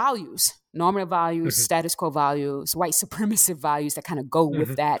values, normative values, status quo values, white supremacist values that kind of go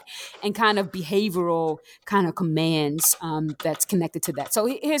with that, and kind of behavioral kind of commands that's connected to that. So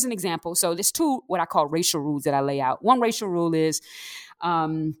here's an example. So there's two what I call racial rules that I lay out. One racial rule is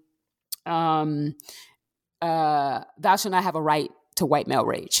thou shalt not have a right to white male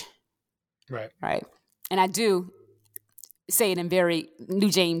rage. Right. And I do say it in very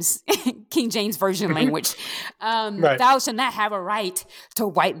King James Version language. Thou shalt not have a right to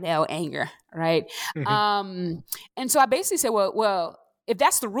white male anger, right? And so I basically say, well, if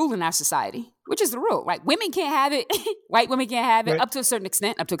that's the rule in our society, which is the rule, right? Women can't have it. White women can't have it up to a certain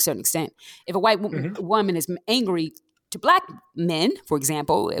extent. If a white woman is angry to Black men, for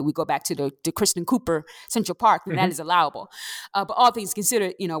example, we go back to the Kristen Cooper Central Park, then that is allowable. But all things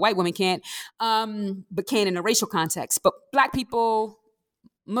considered, white women can't, but can in a racial context. But Black people,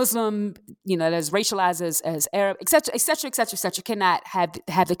 Muslim, that's racialized as Arab, et cetera, cannot have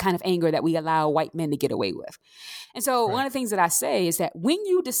the kind of anger that we allow white men to get away with. And so one of the things that I say is that when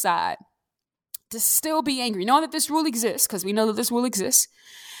you decide to still be angry, knowing that this rule exists, because we know that this rule exists,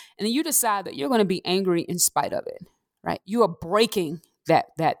 and then you decide that you're going to be angry in spite of it, right? You are breaking that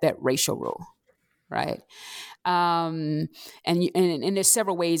racial rule, right? And there's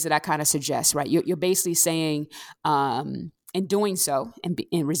several ways that I kind of suggest, right? You're basically saying, in doing so, and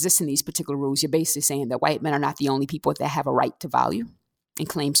in resisting these particular rules, you're basically saying that white men are not the only people that have a right to value and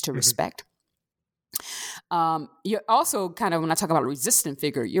claims to respect. You're also kind of, when I talk about a resistant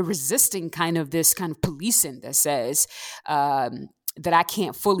figure, you're resisting kind of this kind of policing that says, that I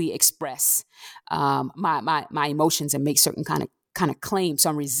can't fully express my emotions and make certain kind of claims. So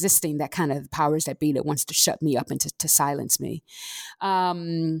I'm resisting that kind of powers that be that wants to shut me up and to silence me.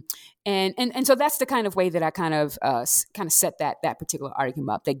 And so that's the kind of way that I kind of set that particular argument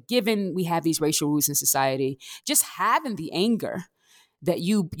up, that given we have these racial rules in society, just having the anger that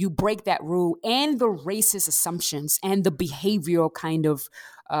you break that rule and the racist assumptions and the behavioral kind of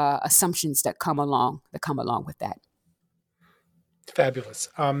assumptions that come along with that. Fabulous.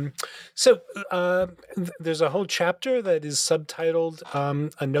 So there's a whole chapter that is subtitled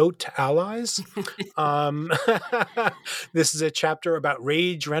A Note to Allies. This is a chapter about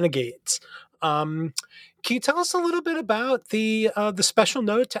rage renegades. Can you tell us a little bit about the special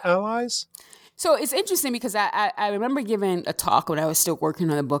note to allies? So it's interesting because I remember giving a talk when I was still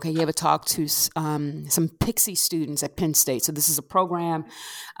working on the book. I gave a talk to some Pixie students at Penn State. So this is a program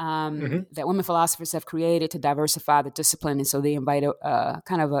that women philosophers have created to diversify the discipline. And so they invite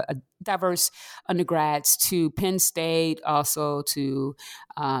kind of a diverse undergrads to Penn State, also to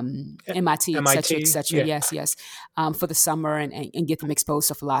MIT, et cetera. Yeah. Yes. For the summer and get them exposed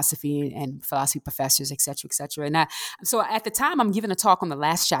to philosophy and philosophy professors, et cetera. And so at the time, I'm giving a talk on the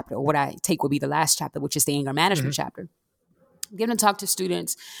last chapter, or what I take will be the last chapter, which is the anger management chapter. I'm giving a talk to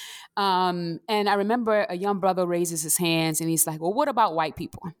students. And I remember a young brother raises his hands and he's like, well, what about white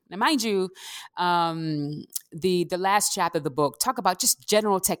people? Now, mind you, the last chapter of the book talk about just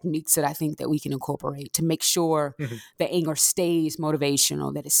general techniques that I think that we can incorporate to make sure the anger stays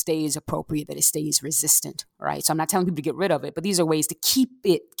motivational, that it stays appropriate, that it stays resistant, right? So I'm not telling people to get rid of it, but these are ways to keep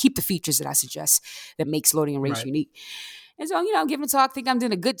the features that I suggest that makes Loading and Race unique. And so, giving a talk, think I'm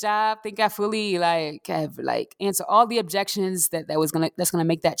doing a good job, think I fully have answer all the objections that's gonna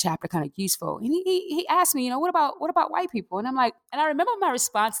make that chapter kind of useful. And he asked me, what about white people? And I'm like, and I remember my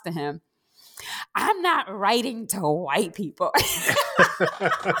response to him, I'm not writing to white people.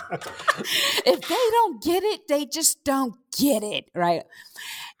 If they don't get it, they just don't get it, right?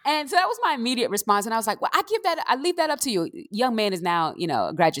 And so that was my immediate response. And I was like, well, I leave that up to you. Young man is now,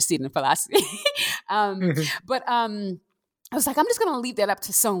 a graduate student in philosophy. But I was like, I'm just going to leave that up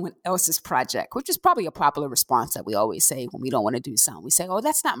to someone else's project, which is probably a popular response that we always say when we don't want to do something. We say, oh,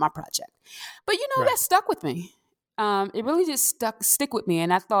 that's not my project. But, that stuck with me. It really just stick with me.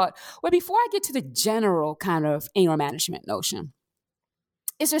 And I thought, well, before I get to the general kind of anger management notion,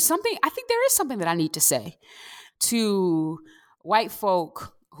 I think there is something that I need to say to white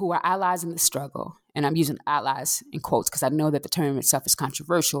folk who are allies in the struggle. And I'm using allies in quotes because I know that the term itself is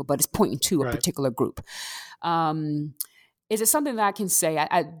controversial, but it's pointing to a particular group. Is it something that I can say?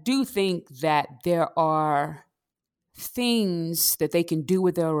 I do think that there are things that they can do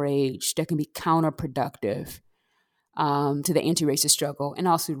with their rage that can be counterproductive to the anti-racist struggle and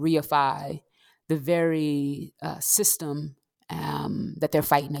also reify the very system that they're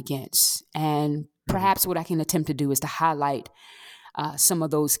fighting against. And perhaps what I can attempt to do is to highlight some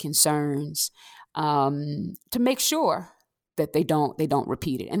of those concerns to make sure that they don't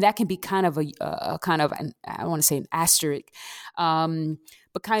repeat it. And that can be kind of a kind of an, I don't want to say an asterisk,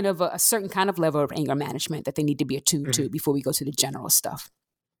 but kind of a certain kind of level of anger management that they need to be attuned to before we go to the general stuff.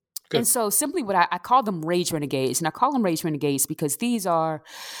 Good. And so simply what I call them rage renegades, and I call them rage renegades because these are,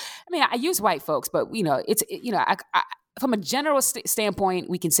 I use white folks, but from a general standpoint,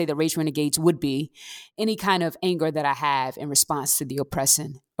 we can say that rage renegades would be any kind of anger that I have in response to the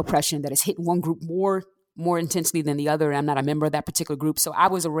oppression that has hit one group more intensely than the other. And I'm not a member of that particular group. So I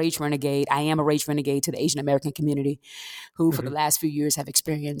was a rage renegade. I am a rage renegade to the Asian American community who for the last few years have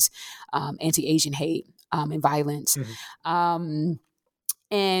experienced anti-Asian hate and violence. And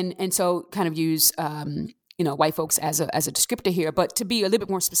so kind of use, white folks as a descriptor here, but to be a little bit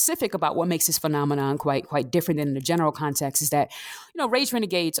more specific about what makes this phenomenon quite different than in the general context is that, rage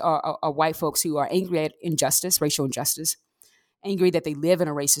renegades are white folks who are angry at injustice, racial injustice, angry that they live in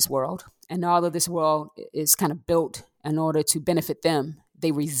a racist world. And all of this world is kind of built in order to benefit them.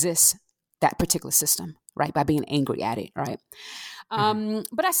 They resist that particular system, right? By being angry at it, right?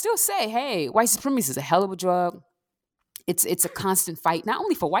 But I still say, hey, white supremacy is a hell of a drug. It's a constant fight, not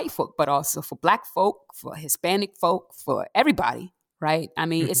only for white folk, but also for black folk, for Hispanic folk, for everybody, right?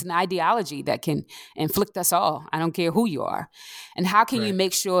 It's an ideology that can inflict us all. I don't care who you are. And how can you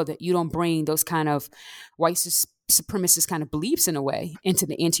make sure that you don't bring those kind of white supremacist kind of beliefs in a way into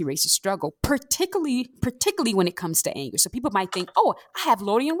the anti-racist struggle, particularly when it comes to anger. So people might think, oh, I have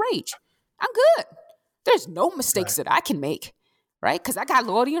loyalty and rage. I'm good. There's no mistakes that I can make, right? Because I got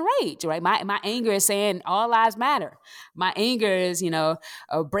loyalty and rage, right? My anger is saying all lives matter. My anger is,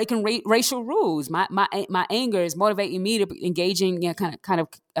 breaking racial rules. My anger is motivating me to engage in kind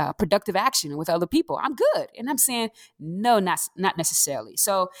of productive action with other people. I'm good. And I'm saying, no, not necessarily.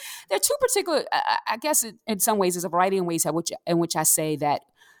 So there are two particular, I guess in some ways, there's a variety of ways in which I say that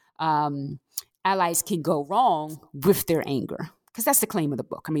allies can go wrong with their anger. Because that's the claim of the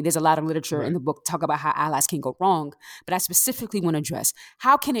book. There's a lot of literature in the book talk about how allies can go wrong, but I specifically want to address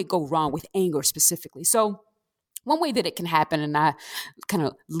how can it go wrong with anger specifically. So one way that it can happen, and I kind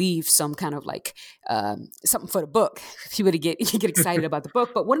of leave some kind of something for the book if you were to get excited about the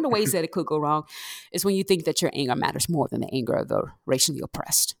book. But one of the ways that it could go wrong is when you think that your anger matters more than the anger of the racially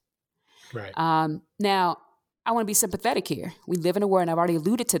oppressed. Right. Now, I want to be sympathetic here. We live in a world, and I've already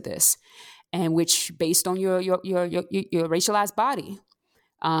alluded to this, and which, based on your racialized body,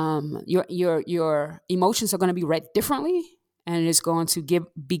 your emotions are going to be read differently, and it's going to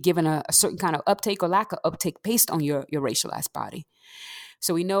be given a certain kind of uptake or lack of uptake based on your racialized body.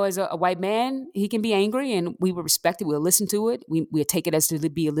 So we know as a white man, he can be angry, and we will respect it. We'll listen to it. We'll take it as to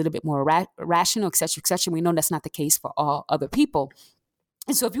be a little bit more rational, et cetera, et cetera. We know that's not the case for all other people.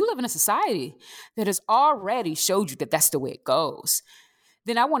 And so if you live in a society that has already showed you that that's the way it goes,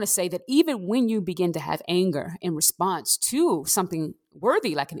 then I want to say that even when you begin to have anger in response to something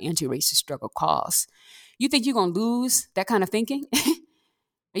worthy like an anti-racist struggle cause, you think you're going to lose that kind of thinking?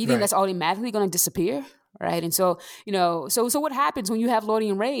 Or you think that's automatically going to disappear? right? And so, so what happens when you have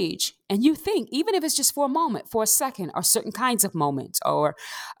loitering and rage and you think, even if it's just for a moment, for a second, or certain kinds of moments, or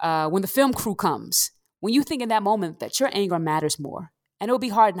when the film crew comes, when you think in that moment that your anger matters more, and it'll be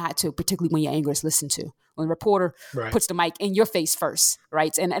hard not to, particularly when your anger is listened to, when the reporter puts the mic in your face first,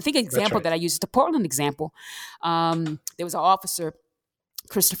 right? And I think an example that I use is the Portland example. There was an officer,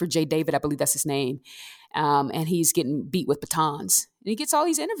 Christopher J. David, I believe that's his name, and he's getting beat with batons. And he gets all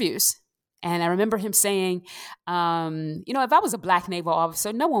these interviews. And I remember him saying, if I was a black naval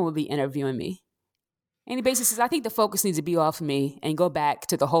officer, no one would be interviewing me. And he basically says, I think the focus needs to be off me and go back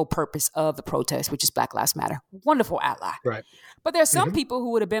to the whole purpose of the protest, which is Black Lives Matter. Wonderful ally. Right. But there are some people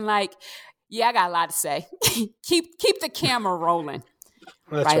who would have been like, yeah, I got a lot to say. keep the camera rolling.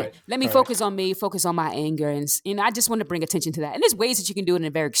 That's right. Let me focus on me, focus on my anger. And I just want to bring attention to that. And there's ways that you can do it in a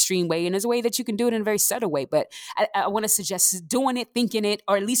very extreme way. And there's a way that you can do it in a very subtle way. But I want to suggest doing it, thinking it,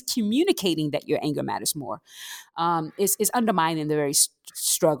 or at least communicating that your anger matters more is undermining the very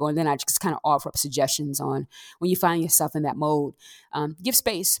struggle. And then I just kind of offer up suggestions on when you find yourself in that mode. Give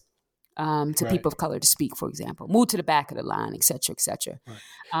space to people of color to speak, for example. Move to the back of the line, et cetera, et cetera.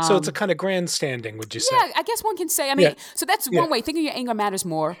 Right. So it's a kind of grandstanding, would you say? Yeah, I guess one can say. So that's one way. Thinking your anger matters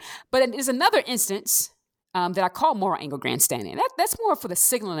more. But there's another instance that I call moral anger grandstanding. That's more for the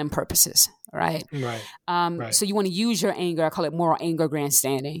signaling purposes, right? Right. So you want to use your anger. I call it moral anger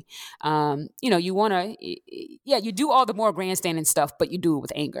grandstanding. You want to, you do all the moral grandstanding stuff, but you do it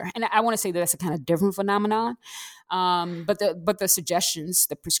with anger. And I want to say that that's a kind of different phenomenon. But the suggestions,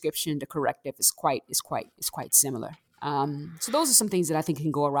 the prescription, the corrective is quite similar. So those are some things that I think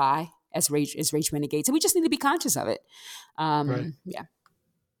can go awry as rage renegades, and we just need to be conscious of it. Yeah.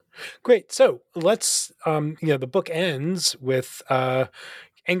 Great. So let's, the book ends with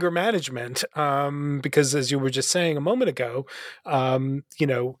anger management, because as you were just saying a moment ago,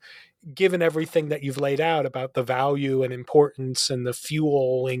 given everything that you've laid out about the value and importance and the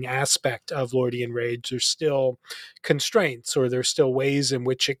fueling aspect of loyalty and rage, there's still constraints, or there's still ways in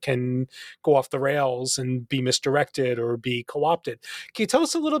which it can go off the rails and be misdirected or be co-opted. Can you tell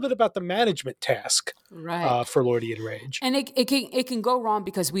us a little bit about the management task for loyalty and rage? And it can go wrong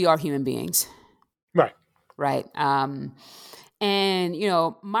because we are human beings. Right. Right. And,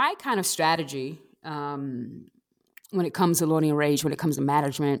 my kind of strategy when it comes to loyalty and rage, when it comes to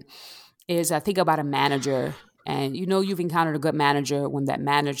management, is I think about a manager, and you've encountered a good manager when that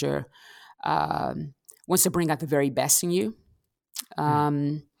manager wants to bring out the very best in you.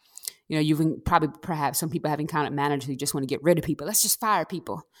 Perhaps some people have encountered managers who just want to get rid of people. Let's just fire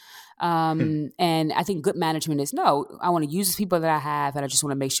people. And I think good management is, no, I want to use the people that I have, and I just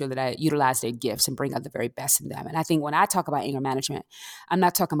want to make sure that I utilize their gifts and bring out the very best in them. And I think when I talk about anger management, I'm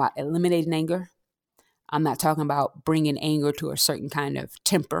not talking about eliminating anger. I'm not talking about bringing anger to a certain kind of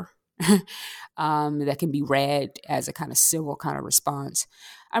temper that can be read as a kind of civil kind of response.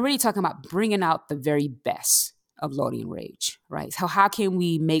 I'm really talking about bringing out the very best of loyalty and rage, right? So how can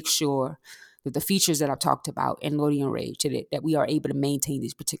we make sure that the features that I've talked about in loyalty and rage, that we are able to maintain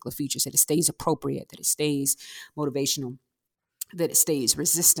these particular features, that it stays appropriate, that it stays motivational, that it stays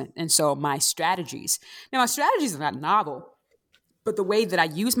resistant. And so my strategies are not novel, but the way that I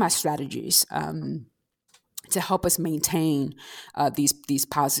use my strategies to help us maintain these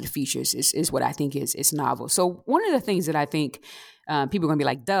positive features is what I think is novel. So one of the things that I think people are going to be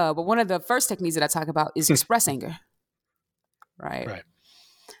like, duh, but one of the first techniques that I talk about is express anger, right?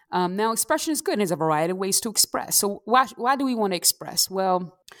 Now, expression is good, and there's a variety of ways to express. So why do we want to express?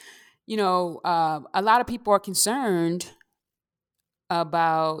 Well, a lot of people are concerned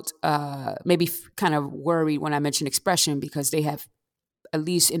about maybe kind of worried when I mention expression, because they have, at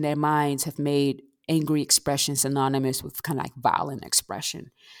least in their minds, have made angry expression synonymous with kind of like violent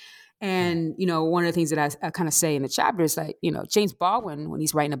expression. And, one of the things that I kind of say in the chapter is like, James Baldwin, when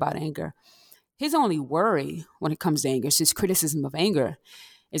he's writing about anger, his only worry when it comes to anger, his criticism of anger,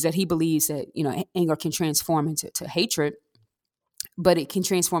 is that he believes that, anger can transform into hatred, but it can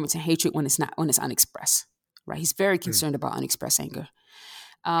transform into hatred when it's unexpressed, right? He's very concerned about unexpressed anger.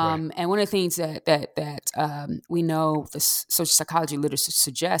 And one of the things that we know the social psychology literature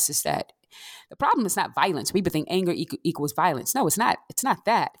suggests is that the problem is not violence. People think anger equals violence. No, it's not. It's not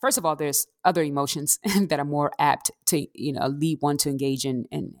that. First of all, there's other emotions that are more apt to, lead one to engage in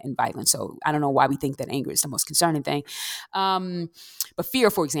violence. So I don't know why we think that anger is the most concerning thing. But fear,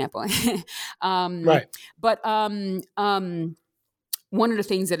 for example. Right. But one of the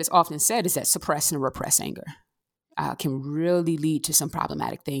things that is often said is that suppress and repress anger. can really lead to some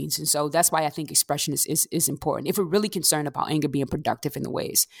problematic things. And so that's why I think expression is important. If we're really concerned about anger being productive in the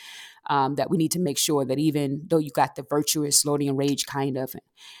ways that we need to make sure that even though you got the virtuous loading and rage kind of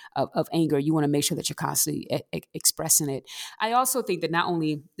anger, you want to make sure that you're constantly expressing it. I also think that not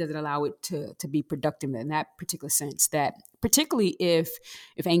only does it allow it to be productive in that particular sense, that particularly if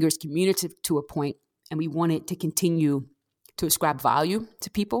anger is communicative to a point and we want it to continue to ascribe value to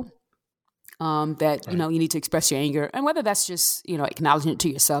people, that, you need to express your anger. And whether that's just, acknowledging it to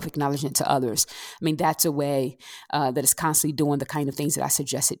yourself, acknowledging it to others. I mean, that's a way that it's constantly doing the kind of things that I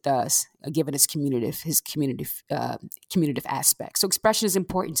suggest it does, given its communicative aspect. So expression is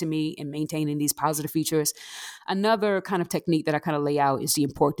important to me in maintaining these positive features. Another kind of technique that I kind of lay out is the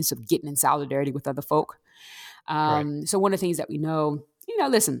importance of getting in solidarity with other folk. So one of the things that we know,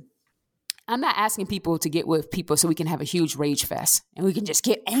 listen, I'm not asking people to get with people so we can have a huge rage fest and we can just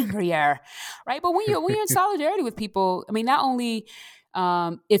get angrier, right? But when you're in solidarity with people, I mean, not only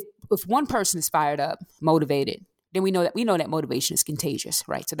if one person is fired up, motivated, then we know that motivation is contagious,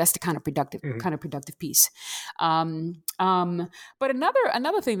 right? So that's the kind of productive piece. But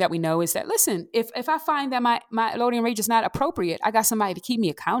another thing that we know is that, listen, if I find that my loading and rage is not appropriate, I got somebody to keep me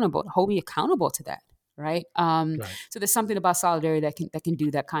accountable, to hold me accountable to that, right? So there's something about solidarity that can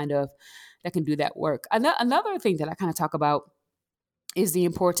do that kind of. That can do that work. Another thing that I kind of talk about is the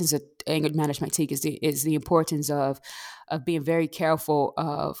importance of anger management technique, is the importance of being very careful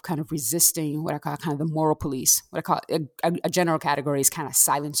of kind of resisting what I call kind of the moral police. What I call a general category is kind of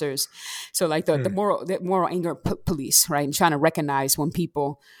silencers. So like the moral anger police, right? And trying to recognize when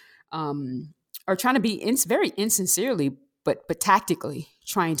people are trying to be very insincerely, but tactically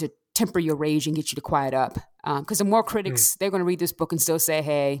trying to temper your rage and get you to quiet up. Because the more critics, they're going to read this book and still say,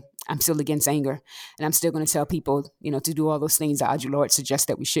 hey, I'm still against anger. And I'm still going to tell people, to do all those things that Audre Lorde suggests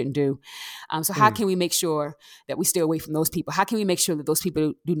that we shouldn't do. So how can we make sure that we stay away from those people? How can we make sure that those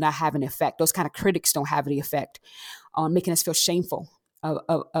people do not have an effect? Those kind of critics don't have any effect on making us feel shameful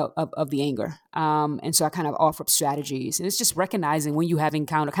of the anger. And so I kind of offer up strategies. And it's just recognizing when you have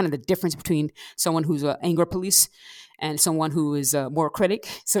encountered kind of the difference between someone who's an anger police and someone who is a moral critic.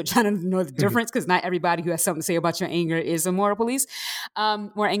 So trying to know the difference, because not everybody who has something to say about your anger is a moral police,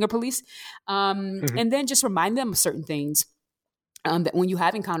 or anger police. And then just remind them of certain things, that when you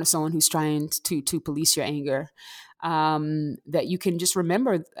have encountered someone who's trying to police your anger, that you can just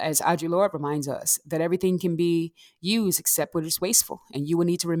remember, as Audre Lorde reminds us, that everything can be used except what is wasteful. And you will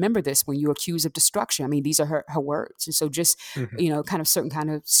need to remember this when you're accused of destruction. I mean, these are her words. And so just, kind of certain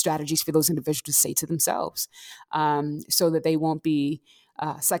kind of strategies for those individuals to say to themselves, so that they won't be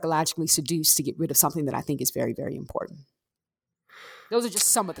psychologically seduced to get rid of something that I think is very, very important. Those are just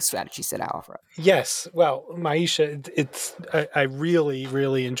some of the strategies that I offer up. Yes. Well, Myisha, I really,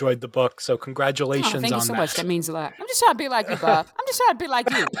 really enjoyed the book. So congratulations on that. Thank you so much. That means a lot. I'm just trying to be like you, Bob. I'm just trying to be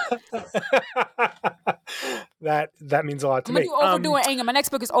like you. That means a lot to me. I'm going to do Overdoing Anger. My next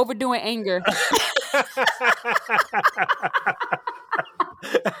book is Overdoing Anger.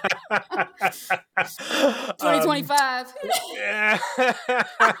 2025.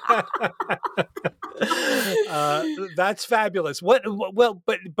 That's fabulous. What is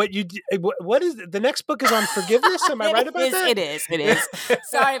the next book is on forgiveness? Am I right about that? It is.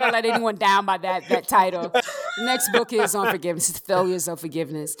 Sorry if I let anyone down by that title. The next book is on forgiveness. It's Failures of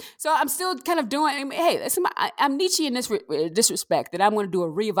Forgiveness. So I'm still kind of doing. Hey, I'm Nietzsche in this respect, that I'm going to do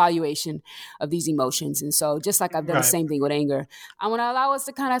a reevaluation of these emotions, and so just like I've done the same thing with anger, I want to allow us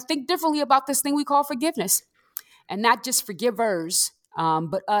to kind of think differently about this thing we call forgiveness, and not just forgivers,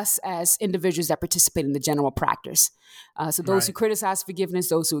 but us as individuals that participate in the general practice. So those who criticize forgiveness,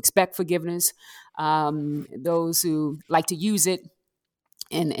 those who expect forgiveness, those who like to use it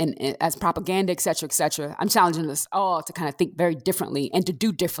and as propaganda, et cetera, et cetera. I'm challenging us all to kind of think very differently and to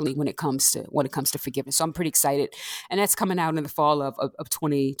do differently when it comes to forgiveness. So I'm pretty excited, and that's coming out in the fall of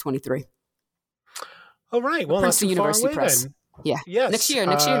 2023. All right. Well, Princeton University Press. Then. Yeah. Yes. Next year.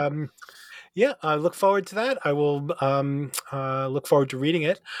 Yeah, I look forward to that. I will look forward to reading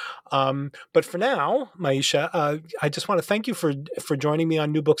it. But for now, Myisha, I just want to thank you for joining me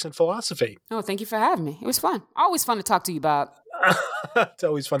on New Books in Philosophy. Oh, thank you for having me. It was fun. Always fun to talk to you, Bob. It's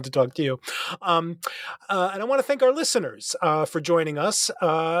always fun to talk to you. And I want to thank our listeners for joining us,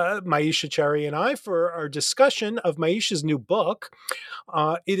 Myisha Cherry and I, for our discussion of Myisha's new book.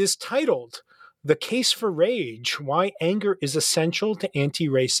 It is titled The Case for Rage, Why Anger is Essential to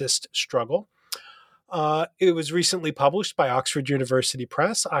Anti-Racist Struggle. It was recently published by Oxford University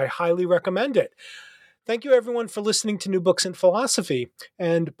Press. I highly recommend it. Thank you, everyone, for listening to New Books in Philosophy,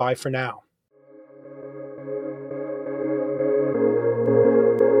 and bye for now.